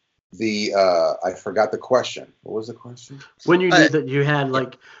forgot the question. What was the question? When you knew that you had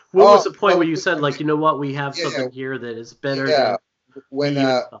what was the point where you said, like, we have something here that is better than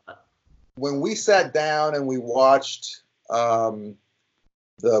when we sat down and we watched the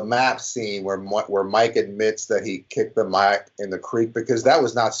map scene where Mike admits that he kicked the Mike in the creek, because that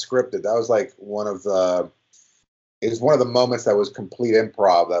was not scripted. That was like one of the moments that was complete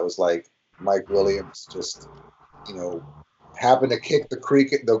improv. That was like Mike Williams just, happened to kick the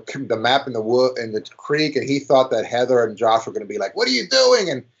creek, the map in the creek, and he thought that Heather and Josh were going to be like, "What are you doing?"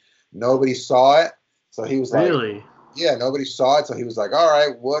 And nobody saw it, so he was like, "Yeah, nobody saw it." So he was like, "All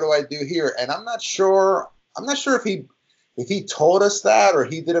right, what do I do here?" And I'm not sure if he told us that or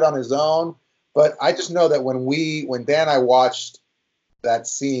he did it on his own, but I just know that when Dan and I watched that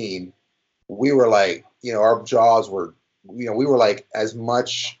scene, we were like, our jaws were, we were like as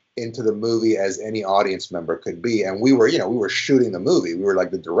much into the movie as any audience member could be, and we were shooting the movie. We were like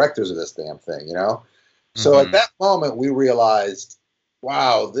the directors of this damn thing, So at that moment, we realized,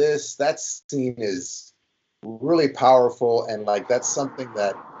 wow, that scene is really powerful, and like that's something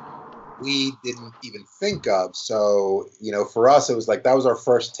that we didn't even think of. So for us, it was like that was our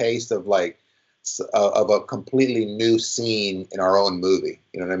first taste of like of a completely new scene in our own movie.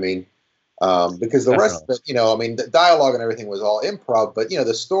 You know what I mean? Because the rest of it, I mean, the dialogue and everything was all improv, but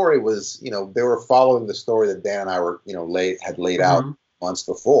the story was, they were following the story that Dan and I were, had laid out months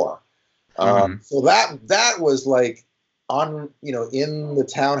before. So that was like on, in the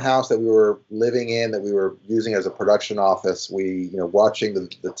townhouse that we were living in, that we were using as a production office. We, watching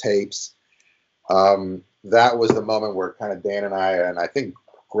the tapes. That was the moment where kind of Dan and I think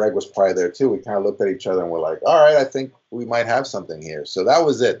Greg was probably there too. We kind of looked at each other and we're like, all right, I think we might have something here. So that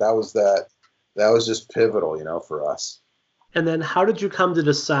was it. That was just pivotal, for us. And then how did you come to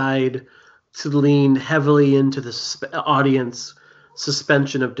decide to lean heavily into the audience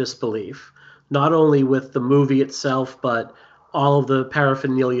suspension of disbelief, not only with the movie itself, but all of the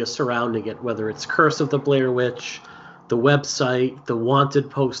paraphernalia surrounding it, whether it's Curse of the Blair Witch, the website, the wanted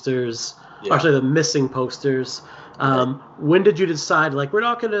posters, actually the missing posters. When did you decide, like, we're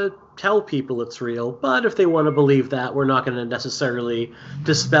not going to tell people it's real, but if they want to believe that, we're not going to necessarily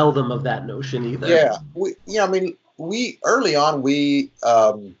dispel them of that notion either? Yeah. I mean, we early on, we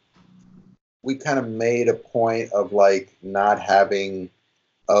kind of made a point of like not having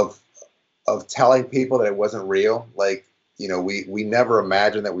of telling people that it wasn't real. Like, we never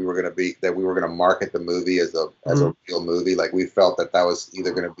imagined that we were going to market the movie as a real movie. Like, we felt that was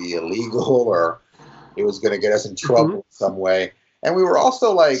either going to be illegal or it was going to get us in trouble in some way. And we were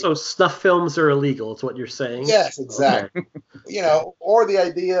also like, so snuff films are illegal, is what you're saying? Yes, exactly. Okay. Or the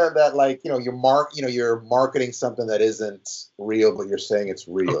idea that like, you're marketing something that isn't real, but you're saying it's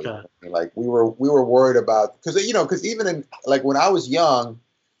real. Okay. Like we were worried about, because even in like when I was young,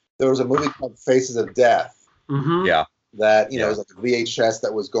 there was a movie called Faces of Death. Mm-hmm. Yeah. That, it was like a VHS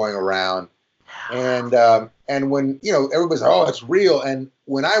that was going around. And when, everybody's like, oh, it's real. And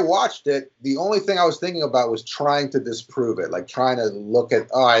when I watched it, the only thing I was thinking about was trying to disprove it, like trying to look at,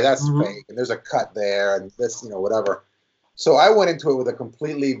 oh, that's fake, and there's a cut there, and this, whatever. So I went into it with a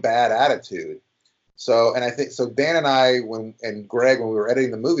completely bad attitude. So, and I think, so Dan and I, and Greg, when we were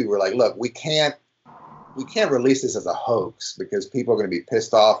editing the movie, we were like, look, we can't release this as a hoax because people are going to be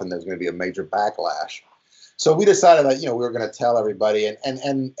pissed off and there's going to be a major backlash. So we decided that, we were going to tell everybody, but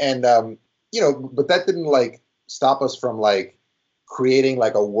that didn't like stop us from like creating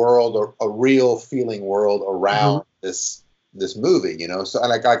like a world, or a real feeling world around this movie, So, and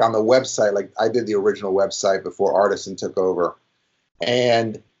like on the website, like I did the original website before Artisan took over,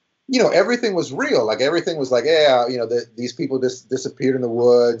 and everything was real. Like everything was like, these people just disappeared in the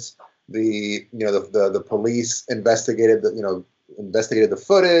woods. The police investigated the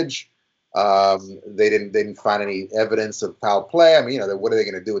footage. They didn't find any evidence of foul play. I mean, what are they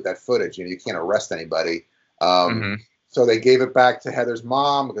going to do with that footage? You can't arrest anybody. So they gave it back to Heather's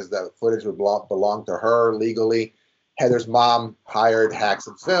mom because that footage would belong to her legally. Heather's mom hired Hacks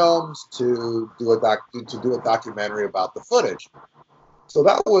and Films to do a documentary about the footage. So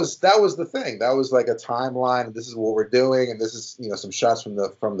that was the thing. That was like a timeline. This is what we're doing, and this is some shots from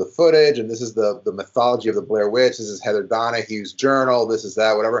the footage, and this is the mythology of the Blair Witch. This is Heather Donahue's journal. This is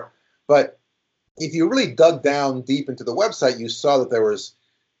that, whatever. But if you really dug down deep into the website, you saw that there was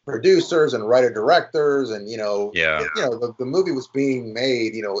producers and writer-directors, and the movie was being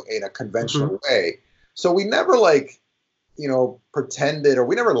made in a conventional way. So we never pretended, or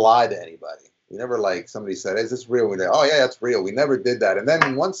we never lied to anybody. We never somebody said, "Is this real?" We say, "Oh yeah, it's real." We never did that. And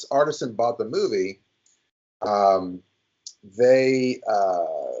then once Artisan bought the movie, they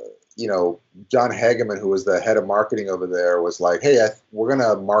John Hageman, who was the head of marketing over there, was like, "Hey, we're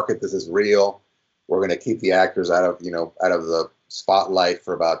gonna market this as real. We're gonna keep the actors out of the spotlight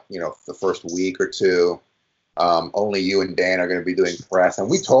for about the first week or two. Only you and Dan are gonna be doing press." And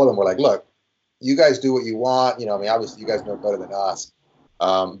we told them, we're like, "Look, you guys do what you want. Obviously you guys know better than us.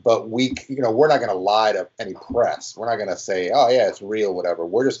 But we're not gonna lie to any press. We're not gonna say, oh yeah, it's real, whatever.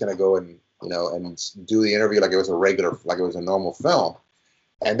 We're just gonna go and and do the interview like it was a normal film."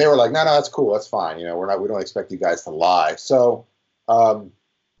 And they were like, no, that's cool. That's fine. We don't expect you guys to lie. So,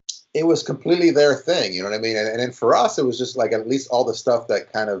 it was completely their thing. You know what I mean? And then for us, it was just like, at least all the stuff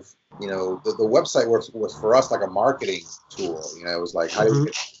that kind of, the website was for us like a marketing tool. It was like, how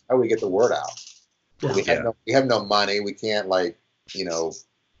do we get the word out? We have no money. We can't we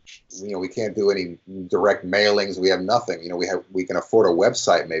can't do any direct mailings. We have nothing. We can afford a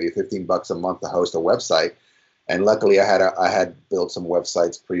website, maybe $15 a month to host a website. And luckily, I had built some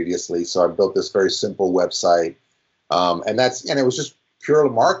websites previously, so I built this very simple website, and it was just pure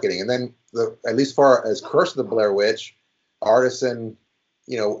marketing. And then, at least far as Curse of the Blair Witch, Artisan,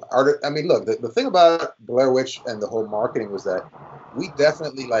 look, the thing about Blair Witch and the whole marketing was that we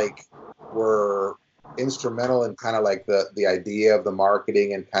definitely were instrumental in kind of like the idea of the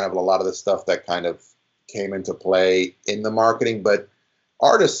marketing and kind of a lot of the stuff that kind of came into play in the marketing. But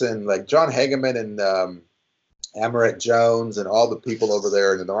Artisan, like John Hageman and Amaret Jones and all the people over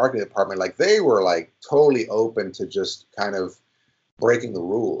there in the marketing department, they were totally open to just kind of breaking the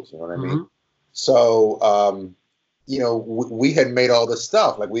rules. You know what I mean? So, we had made all this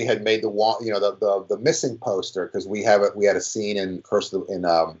stuff. Like we had made the missing poster, because we had a scene in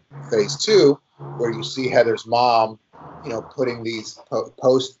phase 2 where you see Heather's mom, putting these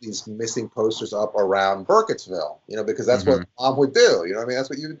these missing posters up around Burkittsville, because that's what mom would do. You know what I mean? That's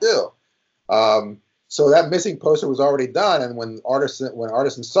what you would do. So that missing poster was already done, and when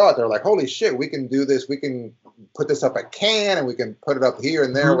Artisan saw it, they're like, "Holy shit, we can do this! We can put this up at Cannes, and we can put it up here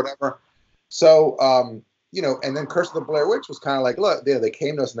and there, whatever." So, and then Curse of the Blair Witch was kind of like, look, they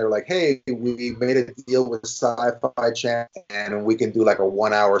came to us and they were like, "Hey, we made a deal with Sci-Fi Channel, and we can do like a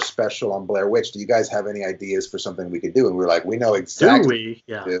 1-hour special on Blair Witch. Do you guys have any ideas for something we could do?" And we were like, "We know exactly.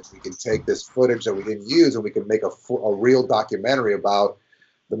 We can take this footage that we didn't use, and we can make a real documentary about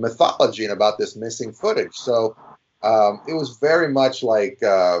the mythology and about this missing footage." So it was very much like,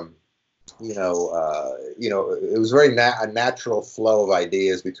 it was very a natural flow of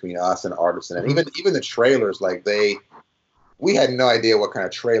ideas between us and Artisan, and even the trailers. We had no idea what kind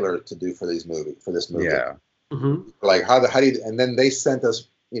of trailer to do for this movie. Yeah. Like how do you? And then they sent us,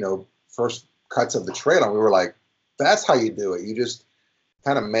 first cuts of the trailer, and we were like, "That's how you do it. You just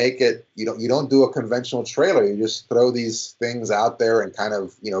kind of make it. You don't do a conventional trailer. You just throw these things out there and kind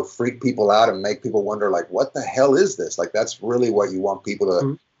of freak people out and make people wonder like, what the hell is this? Like that's really what you want people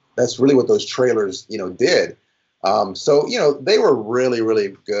to. That's really what those trailers did." So they were really,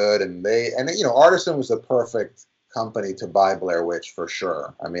 really good, and Artisan was the perfect company to buy Blair Witch for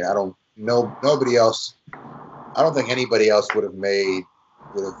sure. I mean, nobody else. I don't think anybody else would have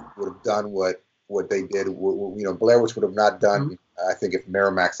done what they did. Blair Witch would have not done. I think if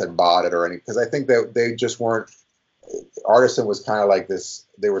Miramax had bought it or any, because I think that they just weren't. Artisan was kind of like this.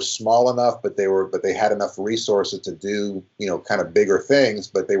 They were small enough, but they had enough resources to do kind of bigger things,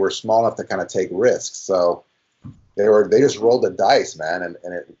 but they were small enough to kind of take risks. So they just rolled the dice, man,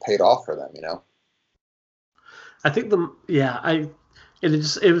 and it paid off for them. I think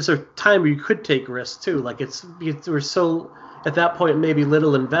it was a time where you could take risks too. Like we're so at that point maybe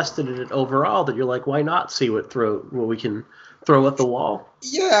little invested in it overall that you're like, why not see what we can throw at the wall?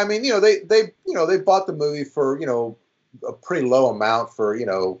 Yeah, I mean, they bought the movie for a pretty low amount for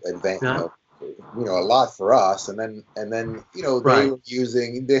advance, a lot for us, and then they were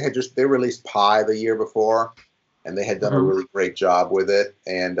using they released Pi the year before, and they had done a really great job with it,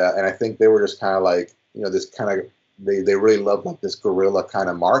 and I think they were just kind of like this kind of they really loved like this guerrilla kind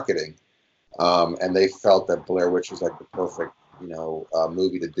of marketing, and they felt that Blair Witch was like the perfect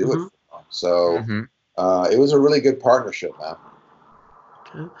movie to do it for. So it was a really good partnership, man.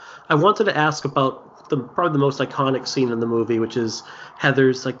 Okay. I wanted to ask about probably the most iconic scene in the movie, which is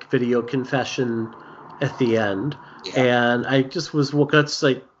Heather's like video confession at the end. Yeah. And I just that's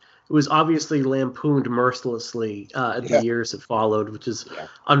like, it was obviously lampooned mercilessly in the years that followed, which is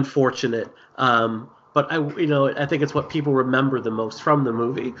unfortunate. But I think it's what people remember the most from the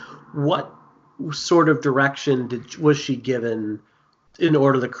movie. What sort of direction was she given in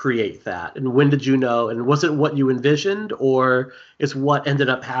order to create that? And when did you know? And was it what you envisioned, or is what ended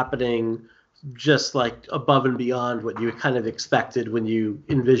up happening just like above and beyond what you kind of expected when you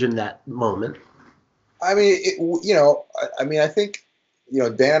envisioned that moment? I mean, I think,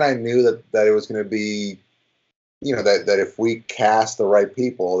 Dan and I knew that it was going to be, that if we cast the right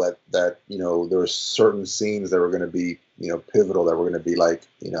people, that there were certain scenes that were going to be, pivotal, that were going to be like,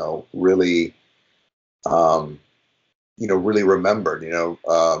 really, really remembered,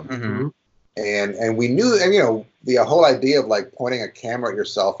 and we knew, and the whole idea of like pointing a camera at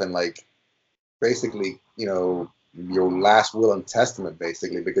yourself and like basically, your last will and testament,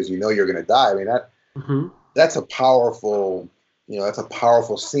 basically, because you're going to die. I mean, that's a powerful, that's a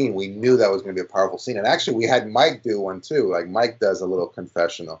powerful scene. We knew that was going to be a powerful scene, and actually, we had Mike do one too. Like Mike does a little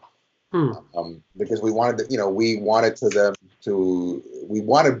confessional, because we wanted to, we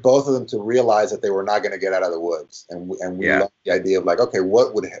wanted both of them to realize that they were not going to get out of the woods, and we loved the idea of like, okay,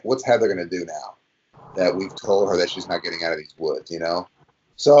 what's Heather going to do now that we've told her that she's not getting out of these woods,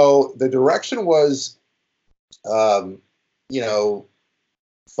 So the direction was, find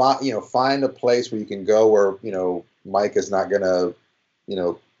a place where you can go where Mike is not gonna,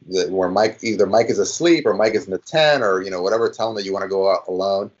 where Mike is asleep or Mike is in the tent or whatever. Tell him that you want to go out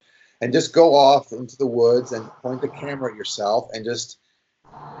alone, and just go off into the woods and point the camera at yourself and just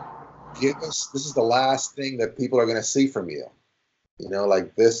give us. This is the last thing that people are gonna see from you.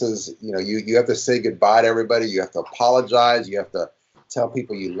 Like this is you have to say goodbye to everybody. You have to apologize. You have to tell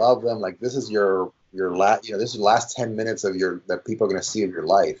people you love them. Like this is your last, this is the last 10 minutes of that people are going to see of your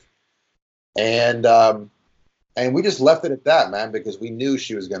life. And we just left it at that, man, because we knew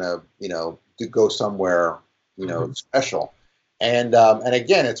she was going to go somewhere, special. And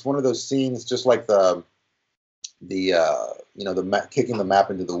again, it's one of those scenes, just like the kicking the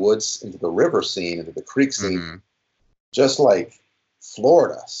map into the woods, into the river scene, into the creek scene, just like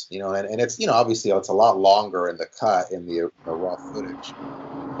floored us, and it's, obviously it's a lot longer in the cut, in the raw footage,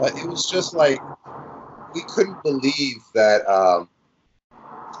 but it was just like, we couldn't believe that,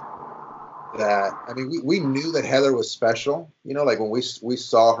 I mean, we knew that Heather was special, like when we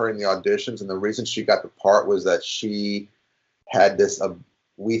saw her in the auditions, and the reason she got the part was that she had this,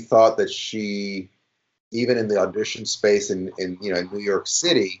 we thought that she, even in the audition space in New York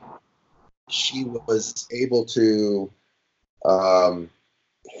City, she was able to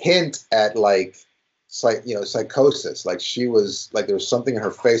hint at like psychosis. Like she was like, there was something in her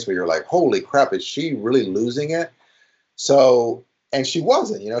face where you're like, holy crap, is she really losing it? So, and she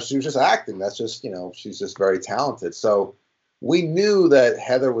wasn't, she was just acting. That's just, she's just very talented. So we knew that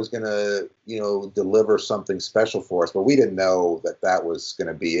Heather was going to, deliver something special for us, but we didn't know that was going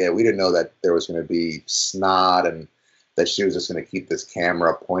to be it. We didn't know that there was going to be snot and that she was just going to keep this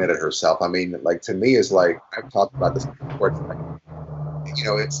camera pointed at herself. I mean, like, to me, is like, I've talked about this before. It's like,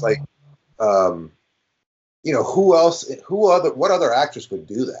 it's like, what other actress would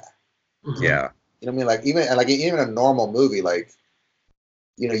do that? Yeah. I mean, like, even a normal movie, like,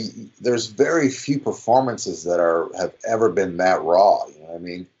 there's very few performances that have ever been that raw. You know what I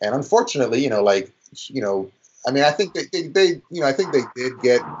mean? And unfortunately, I mean, I think they you know, I think they did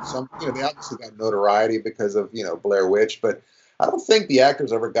get some, you know, they obviously got notoriety because of, you know, Blair Witch, but I don't think the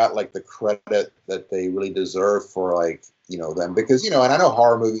actors ever got like the credit that they really deserve for, like, you know, them, because, you know, and I know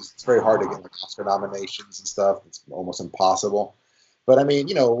horror movies, it's very hard to get like Oscar nominations and stuff. It's almost impossible. But I mean,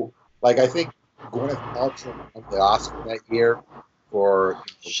 you know, like I think Gwyneth Paltrow won the Oscar that year for,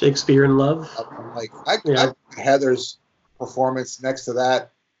 you Shakespeare in Love. know, I'm like, I Yeah, put Heather's performance next to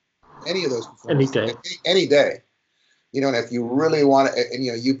that, any of those any performances, day. any day. You know, and if you really want to, and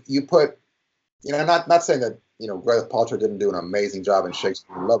you know, you put, you know, not saying that, you know, Gwyneth Paltrow didn't do an amazing job in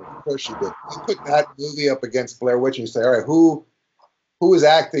Shakespeare in Love. Of course she did. You put that movie up against Blair Witch, and you say, all right, who is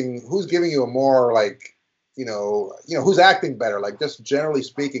acting? Who's giving you a more, like, who's acting better? Like, just generally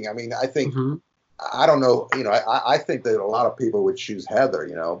speaking, I mean, I think, Hmm. I don't know, you know, I think that a lot of people would choose Heather,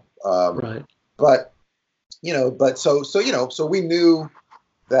 you know, Right. but you know, but so you know, so we knew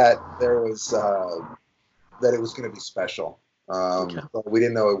that there was that it was going to be special. Okay. But we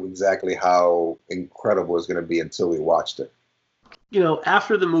didn't know exactly how incredible it was going to be until we watched it. You know,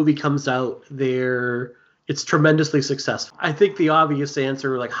 after the movie comes out, it's tremendously successful. I think the obvious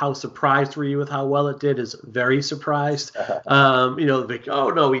answer, like how surprised were you with how well it did, is very surprised. You know, like, oh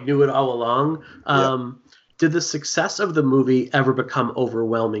no, we knew it all along. Yeah. Did the success of the movie ever become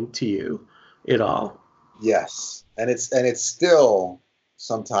overwhelming to you at all? Yes, and it's still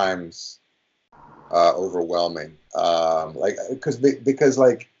sometimes overwhelming. Like because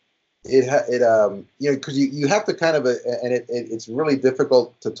like you know, because you have to kind of and it's really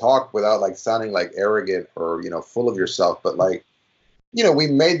difficult to talk without like sounding like arrogant or, you know, full of yourself. But like, you know, we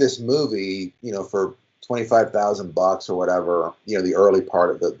made this movie, you know, for $25,000 or whatever. You know, the early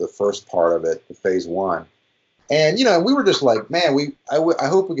part of the first part of it, the phase one. And, you know, we were just like, man, I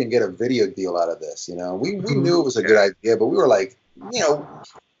hope we can get a video deal out of this. You know, we knew it was a good idea, but we were like, you know,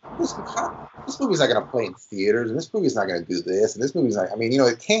 this movie's not going to play in theaters, and this movie's not going to do this, and this movie's not. I mean, you know,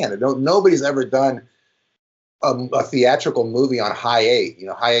 it can. Nobody's ever done a theatrical movie on high eight. You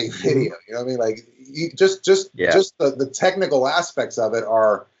know, high eight video. You know what I mean? Like, just the technical aspects of it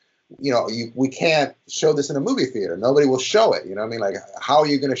are, you know, we can't show this in a movie theater. Nobody will show it. You know what I mean? Like, how are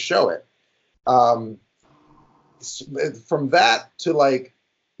you going to show it? From that to, like,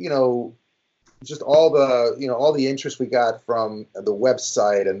 you know, just all the interest we got from the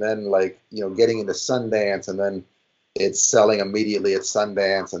website, and then, like, you know, getting into Sundance, and then it's selling immediately at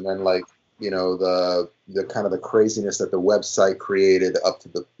Sundance, and then, like, you know, the kind of the craziness that the website created up to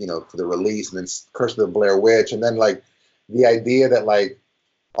the, you know, to the release, and then Curse of the Blair Witch, and then, like, the idea that, like,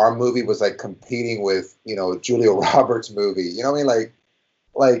 our movie was like competing with, you know, Julia Roberts' movie. You know what I mean?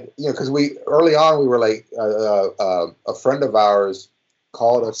 Like, you know, because we early on we were like a friend of ours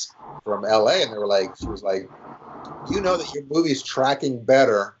called us from LA, and she was like, you know that your movie's tracking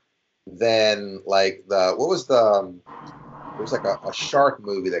better than, like, there was like a shark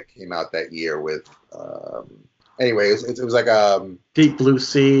movie that came out that year with anyway, it was like Deep Blue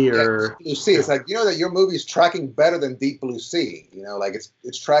Sea, or Deep Blue Sea. It's like, you know that your movie's tracking better than Deep Blue Sea. You know, like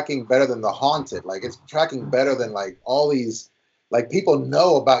it's tracking better than The Haunted. Like, it's tracking better than, like, all these, like, people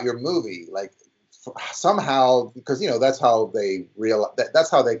know about your movie, like, somehow, because, you know, that's how they that's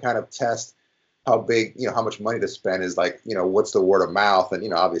how they kind of test how big, you know, how much money to spend is, like, you know, what's the word of mouth, and, you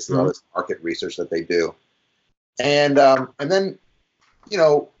know, obviously all this market research that they do. And then, you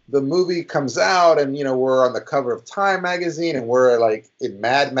know, the movie comes out, and, you know, we're on the cover of Time magazine, and we're, like, in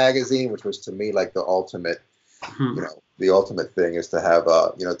Mad magazine, which was, to me, like, the ultimate, you know, the ultimate thing is to have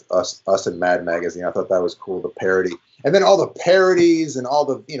you know, us in Mad magazine. I thought that was cool, the parody, and then all the parodies, and all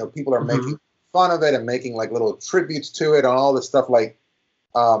the, you know, people are making fun of it and making, like, little tributes to it and all this stuff. Like,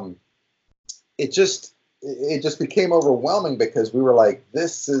 it just became overwhelming, because we were like,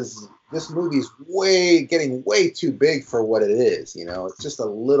 this movie's getting way too big for what it is. You know, it's just a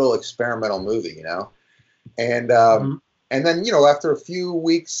little experimental movie, you know. And and then, you know, after a few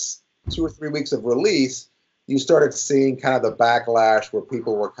weeks, 2 or 3 weeks of release, you started seeing kind of the backlash where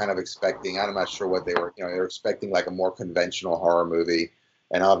people were kind of expecting, I'm not sure what they were, you know, they were expecting, like, a more conventional horror movie.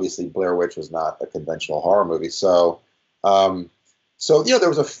 And obviously Blair Witch was not a conventional horror movie. So, so, you know, there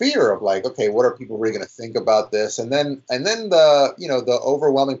was a fear of, like, okay, what are people really going to think about this? And then the, you know, the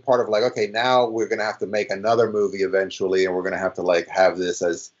overwhelming part of, like, okay, now we're going to have to make another movie eventually, and we're going to have to, like, have this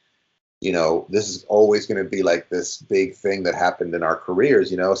as, you know, this is always going to be, like, this big thing that happened in our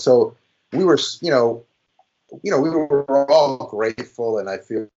careers, you know. So we were, you know, we were all grateful, and I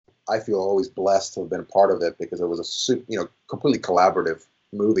feel always blessed to have been part of it, because it was a, you know, completely collaborative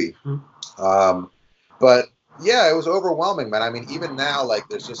movie. But yeah, it was overwhelming, man. I mean, even now, like,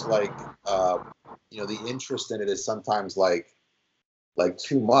 there's just, like, you know, the interest in it is sometimes like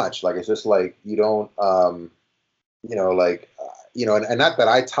too much. Like, it's just like, you don't and not that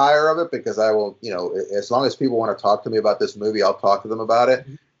I tire of it, because I will, as long as people want to talk to me about this movie, I'll talk to them about it.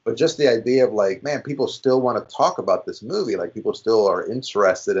 But just the idea of like, man, people still want to talk about this movie. Like, people still are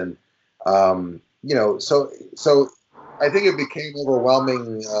interested in, so I think it became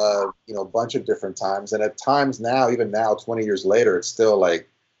overwhelming, a bunch of different times. And at times now, even now, 20 years later, it's still like,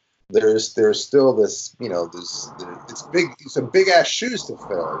 there's still this, it's a big ass shoes to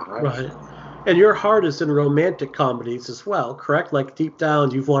fill. Right. And your heart is in romantic comedies as well, correct? Like, deep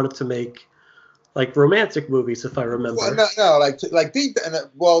down, you've wanted to make like romantic movies, if I remember. Well, no, like deep.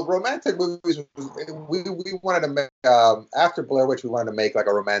 Well, romantic movies. We wanted to make after Blair Witch. We wanted to make like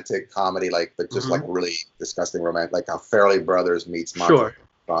a romantic comedy, like, but just like really disgusting romantic, like how Fairly Brothers meets Monty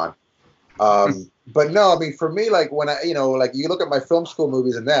Python. But no, I mean, for me, like when I, like you look at my film school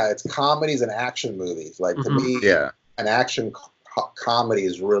movies and that, it's comedies and action movies. Like to me, an action comedy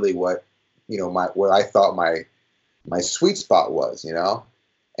is really what, where I thought my sweet spot was,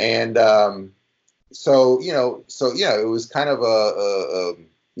 and so it was kind of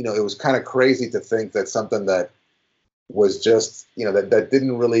it was kind of crazy to think that something that was just, that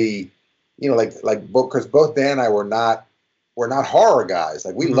didn't really, because both Dan and I were not horror guys.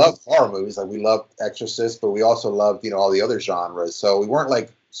 Like, we loved horror movies, like we loved Exorcist, but we also loved, all the other genres. So we weren't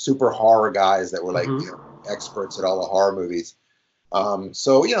like super horror guys that were like, experts at all the horror movies.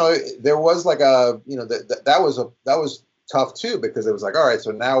 So, there was like that was tough too, because it was like, all right,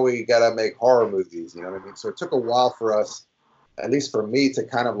 so now we got to make horror movies, you know what I mean? So it took a while for us, at least for me, to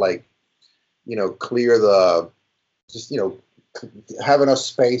kind of like, clear have enough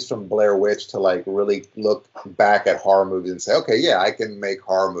space from Blair Witch to like really look back at horror movies and say, okay, yeah, I can make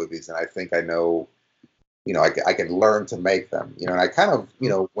horror movies, and I think I know, I can learn to make them, and I kind of,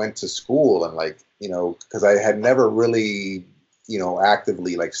 went to school and like, because I had never really,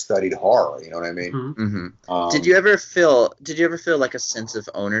 actively like studied horror, you know what I mean? Did you ever feel like a sense of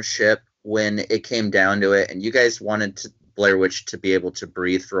ownership when it came down to it, and you guys wanted Blair Witch to be able to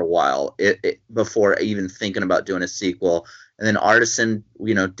breathe for a while before even thinking about doing a sequel? And then Artisan,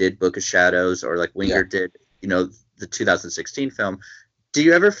 did Book of Shadows, or like Winger did, the 2016 film. Do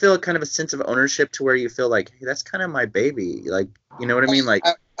you ever feel kind of a sense of ownership to where you feel like, hey, that's kind of my baby? Like, you know what I mean? Like,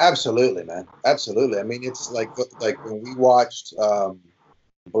 absolutely, man. Absolutely. I mean, it's like when we watched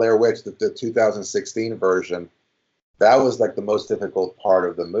Blair Witch, the 2016 version, that was like the most difficult part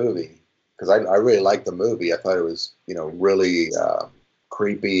of the movie, because I really liked the movie. I thought it was, really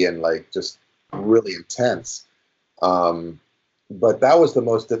creepy and like just really intense. But that was the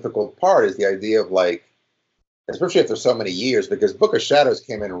most difficult part, is the idea of like, especially after so many years, because Book of Shadows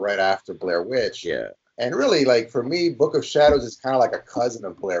came in right after Blair Witch. Yeah. And really, like, for me, Book of Shadows is kind of like a cousin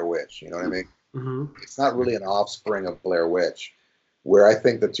of Blair Witch. You know what I mean? It's not really an offspring of Blair Witch, where I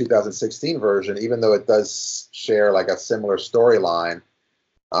think the 2016 version, even though it does share like a similar storyline,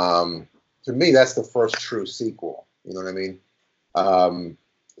 to me, that's the first true sequel. You know what I mean?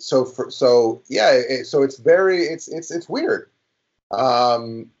 So it's very, it's weird.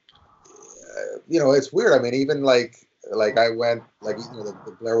 It's weird. I mean, even like I went, like,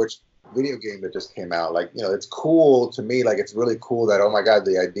 the Blair Witch video game that just came out, like, it's cool to me. Like, it's really cool that, oh my God,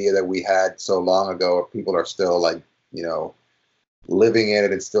 the idea that we had so long ago, people are still like, living in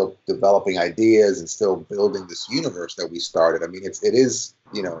it and still developing ideas and still building this universe that we started. I mean, it is,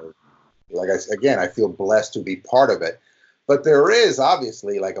 like I feel blessed to be part of it. But there is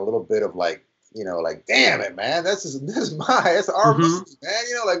obviously like a little bit of like, like, damn it, man, it's our movie, man.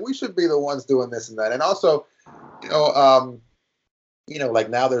 Like, we should be the ones doing this and that. And also, like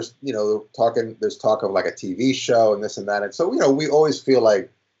now there's talk of like a TV show and this and that. And so, we always feel like,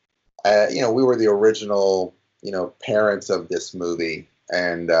 we were the original, parents of this movie.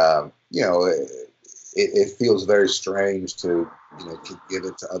 And, it feels very strange to give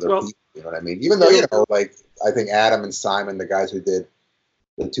it to other people. You know what I mean? Even though, like, I think Adam and Simon, the guys who did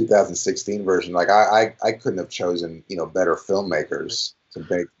the 2016 version, like I couldn't have chosen, better filmmakers to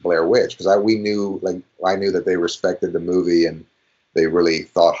make Blair Witch, because I knew that they respected the movie and they really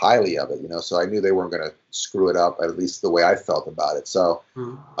thought highly of it, so I knew they weren't going to screw it up, at least the way I felt about it. So,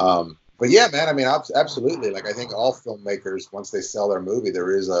 but yeah, man, I mean, absolutely. Like, I think all filmmakers, once they sell their movie,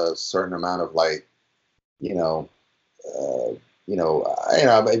 there is a certain amount of like, I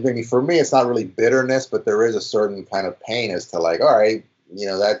mean, for me, it's not really bitterness, but there is a certain kind of pain as to like, all right,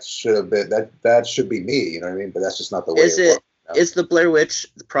 that should have been, that should be me, you know what I mean? But that's just not the way it works. Is the Blair Witch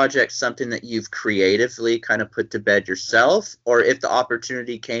project something that you've creatively kind of put to bed yourself? Or if the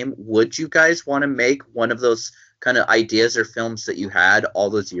opportunity came, would you guys want to make one of those kind of ideas or films that you had all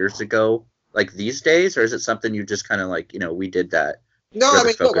those years ago, like these days? Or is it something you just kind of like, we did that? No, I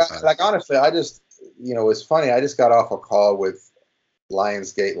mean, look, like, honestly, I just, it's funny. I just got off a call with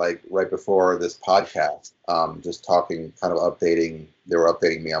Lionsgate like right before this podcast, just talking, kind of updating. They were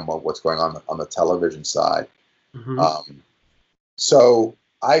updating me on what's going on the television side. Mm-hmm. So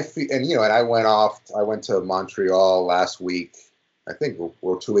I feel, and I went to Montreal last week, I think,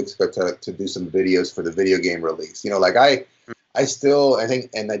 or 2 weeks ago to do some videos for the video game release. Like I still, I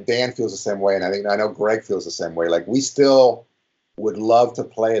think, and that Dan feels the same way, and I know Greg feels the same way. Like, we still would love to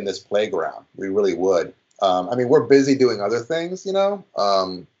play in this playground. We really would. I mean, we're busy doing other things,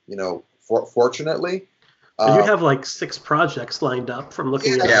 fortunately. And you have like 6 projects lined up from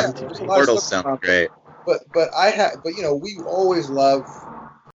looking at MTV. Portals sound great. But we always love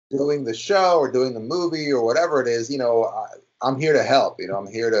doing the show or doing the movie or whatever it is. I'm here to help. I'm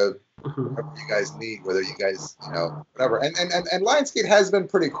here to whatever you guys need, whether you guys, whatever. And Lionsgate has been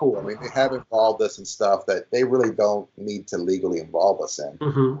pretty cool. I mean, they have involved us in stuff that they really don't need to legally involve us in.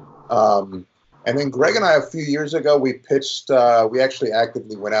 Mm-hmm. And then Greg and I, a few years ago, we actually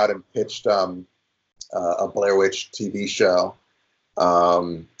actively went out and pitched a Blair Witch TV show.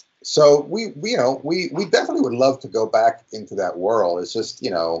 So we definitely would love to go back into that world. It's just,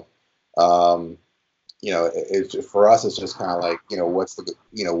 it's for us, it's just kind of like, what's the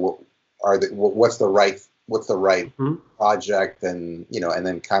right project, and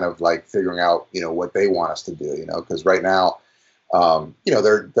then kind of like figuring out, what they want us to do, because right now,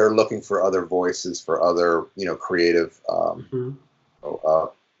 they're looking for other voices, for other, creative,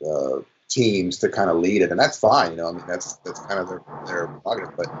 teams to kind of lead it, and that's fine. I mean, that's kind of their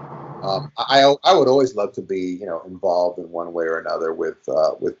prerogative. But I would always love to be, involved in one way or another with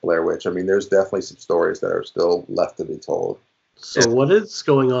Blair Witch. I mean, there's definitely some stories that are still left to be told. So what is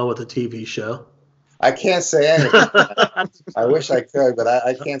going on with the TV show? I can't say anything. I wish I could, but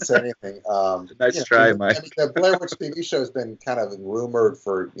I can't say anything. Nice try, Mike. I mean, the Blair Witch TV show has been kind of rumored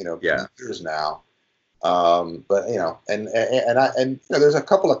for years now. But and there's a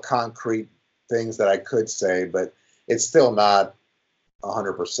couple of concrete things that I could say, but it's still not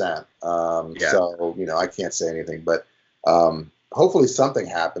 100%. So I can't say anything, but hopefully something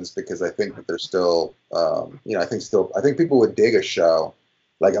happens, because I think that there's still I think people would dig a show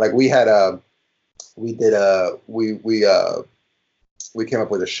like we had we came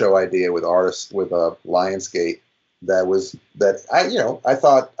up with a show idea with artists with Lionsgate that I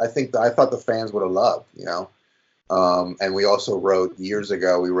thought the fans would have loved, and we also wrote years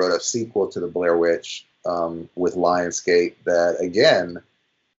ago, we wrote a sequel to the Blair Witch with Lionsgate that, again,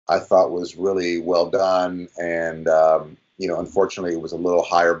 I thought was really well done, and unfortunately it was a little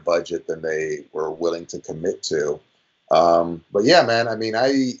higher budget than they were willing to commit to. But yeah, man, I mean,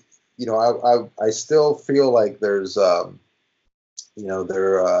 I still feel like there's I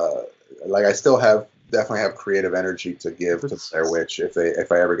still definitely have creative energy to give to Blair Witch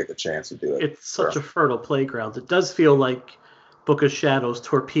if I ever get the chance to do it. It's such a fertile playground. It does feel like Book of Shadows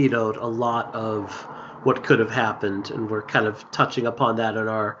torpedoed a lot of what could have happened, and we're kind of touching upon that in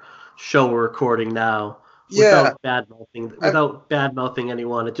our show we're recording now. Without bad mouthing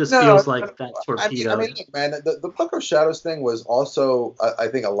anyone, it just feels like that torpedo. I mean, look, man, the Book of Shadows thing was also, I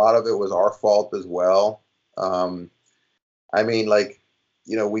think a lot of it was our fault as well. I mean, like,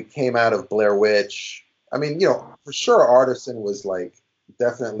 we came out of Blair Witch. I mean, for sure, Artisan was like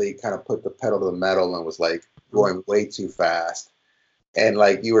definitely kind of put the pedal to the metal and was like going way too fast. And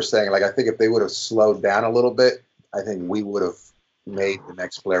like you were saying, like, I think if they would have slowed down a little bit, I think we would have made the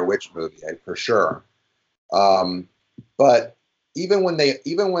next Blair Witch movie, for sure. But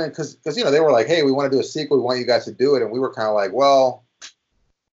because they were like, hey, we want to do a sequel, we want you guys to do it, and we were kind of like, well,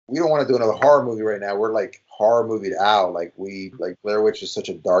 we don't want to do another horror movie right now. We're like horror movied out. Like Blair Witch is such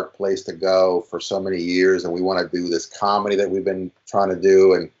a dark place to go for so many years, and we want to do this comedy that we've been trying to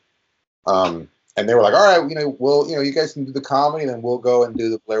do, and they were like, all right, you guys can do the comedy, and then we'll go and do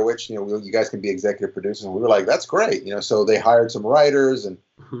the Blair Witch. You guys can be executive producers, and we were like, that's great. So they hired some writers, and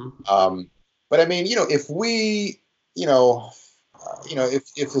but I mean, if we,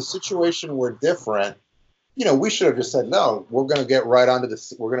 if the situation were different, we should have just said, no, we're going to get right onto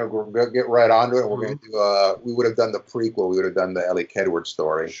this. We're going to get right onto it. And we're going to do, we would have done the prequel. We would have done the Ellie Kedward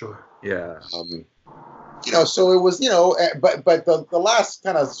story. Sure. Yeah. So it was, but the last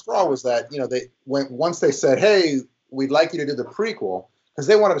kind of straw was that, once they said, hey, we'd like you to do the prequel, because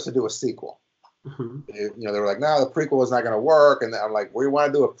they wanted us to do a sequel. They were like, no, the prequel is not going to work. And I'm like, we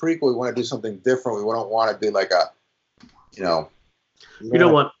want to do a prequel. We want to do something different. We don't want to do like a, we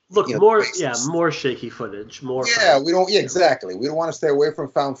don't want more shaky footage, more. Yeah, we don't. Yeah, exactly. We don't want to stay away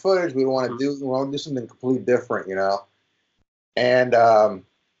from found footage. We want to do. We want to do something completely different, And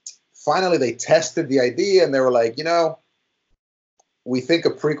finally, they tested the idea, and they were like, we think a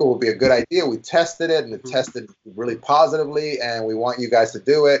prequel would be a good idea. We tested it, and it tested really positively, and we want you guys to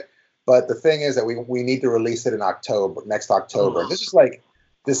do it. But the thing is that we need to release it in next October. This is like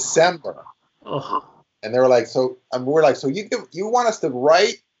December. And they were like, so we're like, so you want us to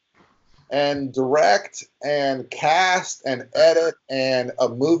write and direct and cast and edit and a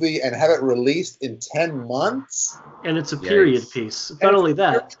movie and have it released in 10 months? And it's a period piece. Not only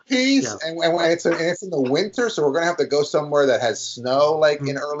that. Piece, and it's in the winter, so we're gonna have to go somewhere that has snow, like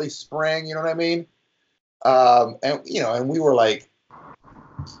in early spring. You know what I mean? And we were like,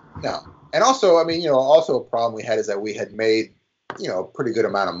 no. And also, I mean, also a problem we had is that we had made, a pretty good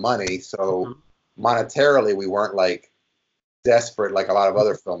amount of money, so monetarily we weren't like desperate like a lot of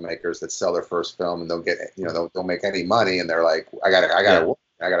other filmmakers that sell their first film and they'll get, they'll make any money and they're like, I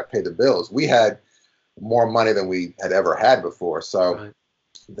gotta pay the bills. We had more money than we had ever had before, so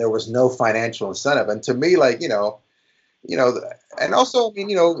there was no financial incentive. And to me, like, and also, I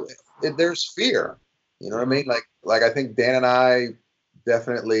mean, there's fear. You know what I mean? Like I think Dan and I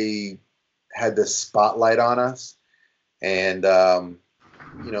definitely had this spotlight on us, and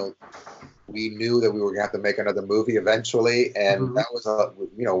we knew that we were gonna have to make another movie eventually, and that was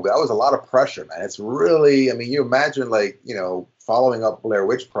a lot of pressure, man. It's really, I mean, you imagine like, following up Blair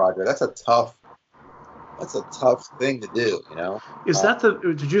Witch Project. That's a tough thing to do, Is that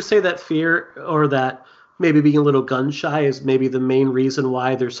did you say that fear, or that maybe being a little gun shy is maybe the main reason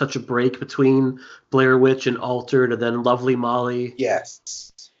why there's such a break between Blair Witch and Altered and then Lovely Molly?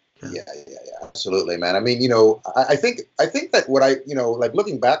 Yes. Yeah, absolutely, man. I mean, I think that what I, like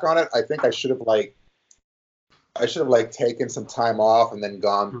looking back on it, I think I should have taken some time off and then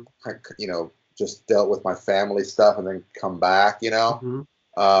gone, just dealt with my family stuff and then come back,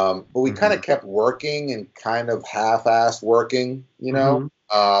 but we kind of kept working and kind of half-assed working,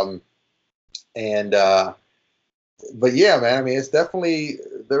 but yeah, man, I mean,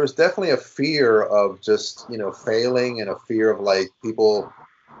 there was definitely a fear of just, failing, and a fear of like people,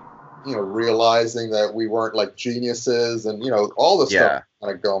 realizing that we weren't like geniuses, and all the stuff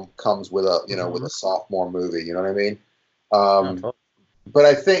kind of comes with a with a sophomore movie. You know what I mean? But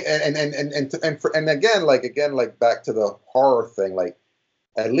I think, and again, like back to the horror thing. Like,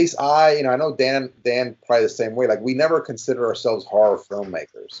 at least I know Dan probably the same way. Like, we never consider ourselves horror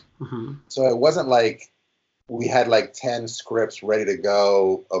filmmakers, so it wasn't like we had like 10 scripts ready to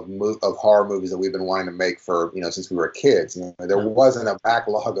go of horror movies that we've been wanting to make for, since we were kids. There wasn't a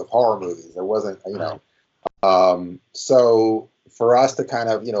backlog of horror movies. There wasn't, so for us to kind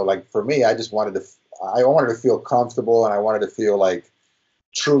of, like for me, I wanted to feel comfortable, and I wanted to feel like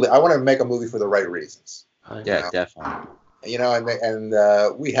truly, I wanted to make a movie for the right reasons. Yeah, definitely. And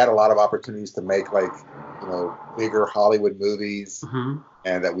we had a lot of opportunities to make like, bigger Hollywood movies,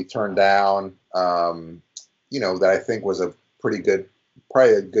 and that we turned down. That I think was probably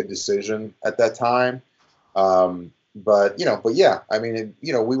a good decision at that time. But yeah, I mean,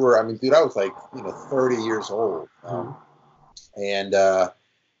 dude, I was like, 30 years old. And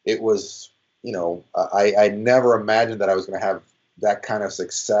it was, I never imagined that I was going to have that kind of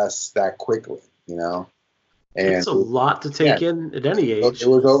success that quickly, And it's a lot to take in at any age. It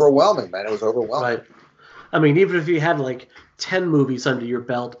was overwhelming, man. It was overwhelming. Right. I mean, even if you had like 10 movies under your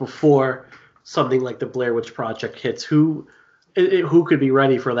belt before something like the Blair Witch Project hits, who could be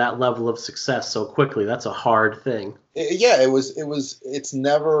ready for that level of success so quickly? That's a hard thing. It's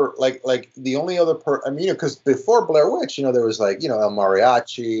never like the only other because before Blair Witch, there was like, El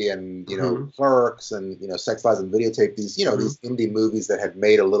Mariachi and, Clerks and, Sex, Lies, and Videotape, these, these indie movies that had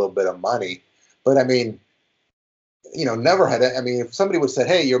made a little bit of money. But I mean, never had it. I mean, if somebody would have said,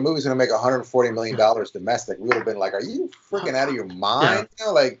 hey, your movie's going to make $140 million domestic, we would have been like, are you freaking out of your mind?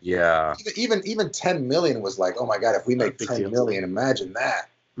 Even 10 million was like, oh my God, if we make 10 million, imagine that.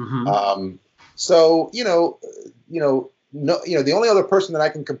 So, the only other person that I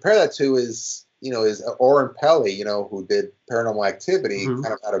can compare that to is Oren Peli, who did Paranormal Activity kind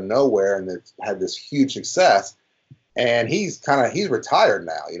of out of nowhere, and it had this huge success. And he's retired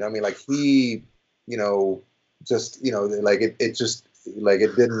now. I mean, like he, just like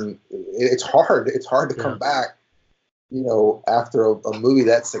it's hard to come back after a movie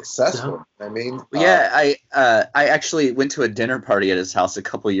that's successful. I mean, I actually went to a dinner party at his house a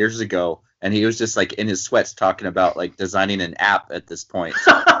couple years ago, and he was just like in his sweats talking about like designing an app at this point.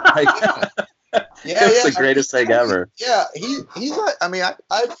 It's the greatest thing ever. Yeah, he's like, I mean,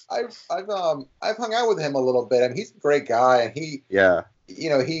 I've hung out with him a little bit. I mean, he's a great guy, and he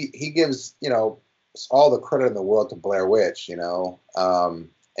gives all the credit in the world to Blair Witch, and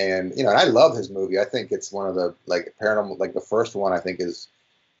I love his movie. I think it's one of the like paranormal, like the first one I think is,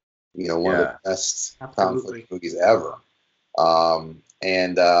 one of the best conflict movies ever.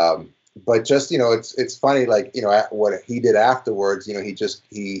 But just, it's funny, like, what he did afterwards, he got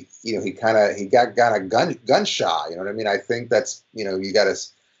gun shy, you know what I mean? I think that's, you got to,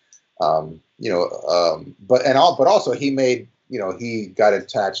 but also he made, he got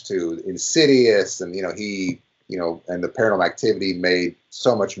attached to Insidious, and, and the Paranormal Activity made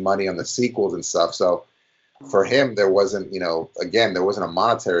so much money on the sequels and stuff. So for him, there wasn't, there wasn't a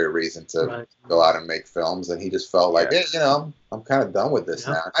monetary reason to go out and make films. And he just felt like, I'm kind of done with this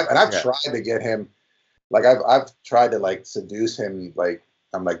now. And I've tried to get him, like, I've tried to, like, seduce him. Like,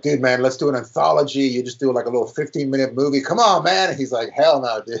 I'm like, dude, man, let's do an anthology. You just do, like, a little 15-minute movie. Come on, man. And he's like, hell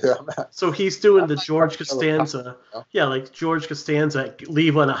no, dude. So he's doing the George Costanza. Yeah, like George Costanza,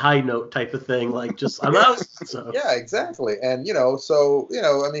 leave on a high note type of thing. Like, just, I'm out. So. Yeah, exactly. And, I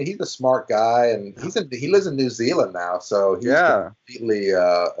mean, he's a smart guy, and he lives in New Zealand now. So he's completely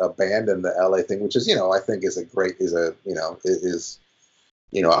abandoned the LA thing, which is, I think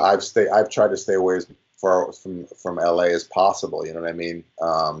I've tried to stay away from LA as possible, you know what I mean?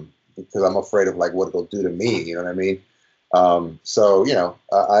 Because I'm afraid of, like, what it'll do to me, you know what I mean? I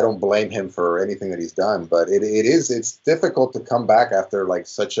don't blame him for anything that he's done, but it's difficult to come back after, like,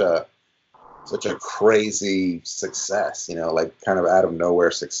 such a crazy success, like, kind of out of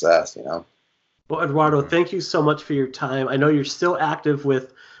nowhere success, Well, Eduardo, thank you so much for your time. I know you're still active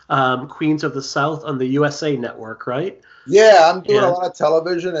with Queens of the South on the USA Network, right? Yeah, I'm doing a lot of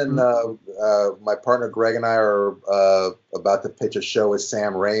television, and my partner Greg and I are about to pitch a show with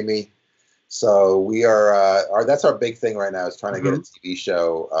Sam Raimi. So we are that's our big thing right now, is trying to get a TV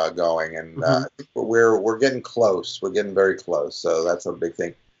show going, and I think we're getting close. We're getting very close. So that's our big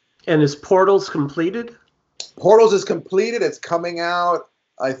thing. And is Portals completed? Portals is completed. It's coming out,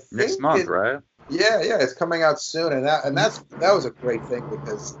 I think, next month, right? Yeah, it's coming out soon, and that was a great thing,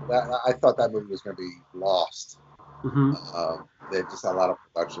 because I thought that movie was going to be lost. They just had a lot of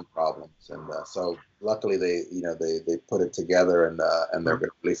production problems, and so luckily they put it together, and they're going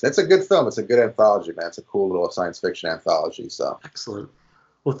to release it. It's a good film. It's a good anthology, man. It's a cool little science fiction anthology. So excellent.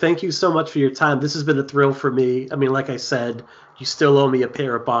 Well, thank you so much for your time. This has been a thrill for me. I mean, like I said, you still owe me a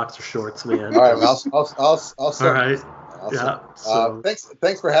pair of boxer shorts, man. All right, I'll all right. Yeah.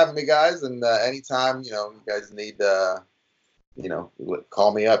 Thanks for having me, guys. And anytime you guys need.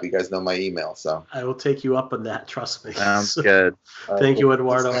 Call me up. You guys know my email, so I will take you up on that. Trust me. Sounds good. Thank you,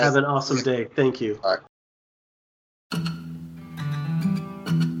 Eduardo. Have an awesome day. Thank you. All right.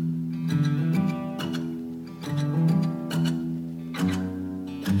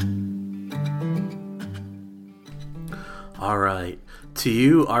 All right. To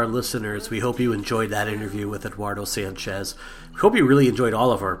you, our listeners, we hope you enjoyed that interview with Eduardo Sanchez. We hope you really enjoyed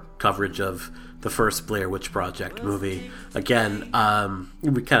all of our coverage of the first Blair Witch Project movie. Again,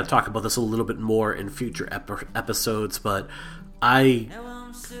 we kind of talk about this a little bit more in future episodes, but I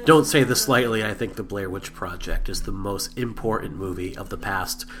don't say this lightly. I think the Blair Witch Project is the most important movie of the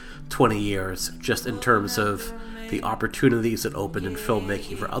past 20 years, just in terms of the opportunities it opened in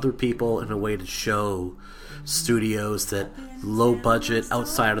filmmaking for other people, and a way to show studios that low budget,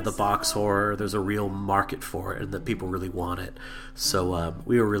 outside of the box horror, there's a real market for it, and that people really want it. So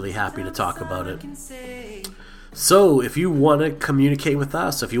we were really happy to talk about it. So if you want to communicate with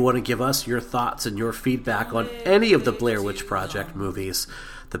us, if you want to give us your thoughts and your feedback on any of the Blair Witch Project movies,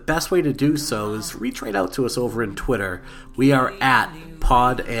 the best way to do so is reach right out to us over in Twitter. We are at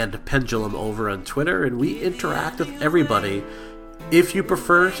Pod and Pendulum over on Twitter, and we interact with everybody. If you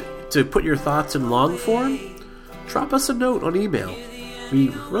prefer to put your thoughts in long form, drop us a note on email. We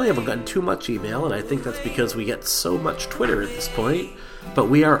really haven't gotten too much email, and I think that's because we get so much Twitter at this point. But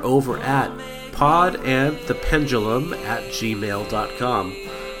we are over at podandthependulum@gmail.com.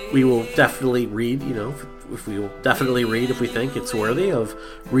 We will definitely read, if we think it's worthy of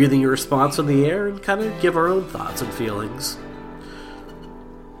reading your response on the air, and kind of give our own thoughts and feelings.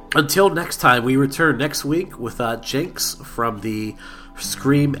 Until next time, we return next week with Jenks from the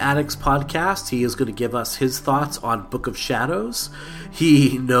Scream Addicts podcast. He is going to give us his thoughts on Book of Shadows.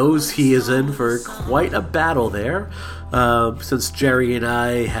 He knows he is in for quite a battle there, since Jerry and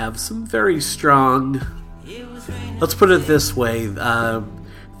I have some very strong... Let's put it this way.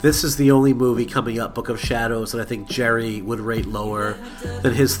 This is the only movie coming up, Book of Shadows, that I think Jerry would rate lower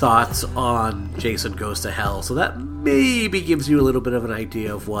than his thoughts on Jason Goes to Hell. So that maybe gives you a little bit of an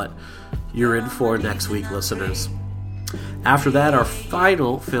idea of what you're in for next week, listeners. After that, our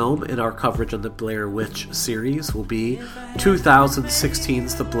final film in our coverage on the Blair Witch series will be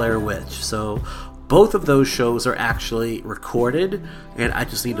 2016's The Blair Witch. So both of those shows are actually recorded, and I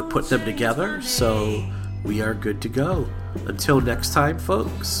just need to put them together, so we are good to go. Until next time,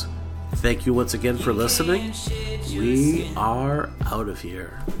 folks, Thank you once again for listening. We are out of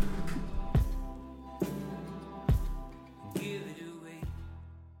here.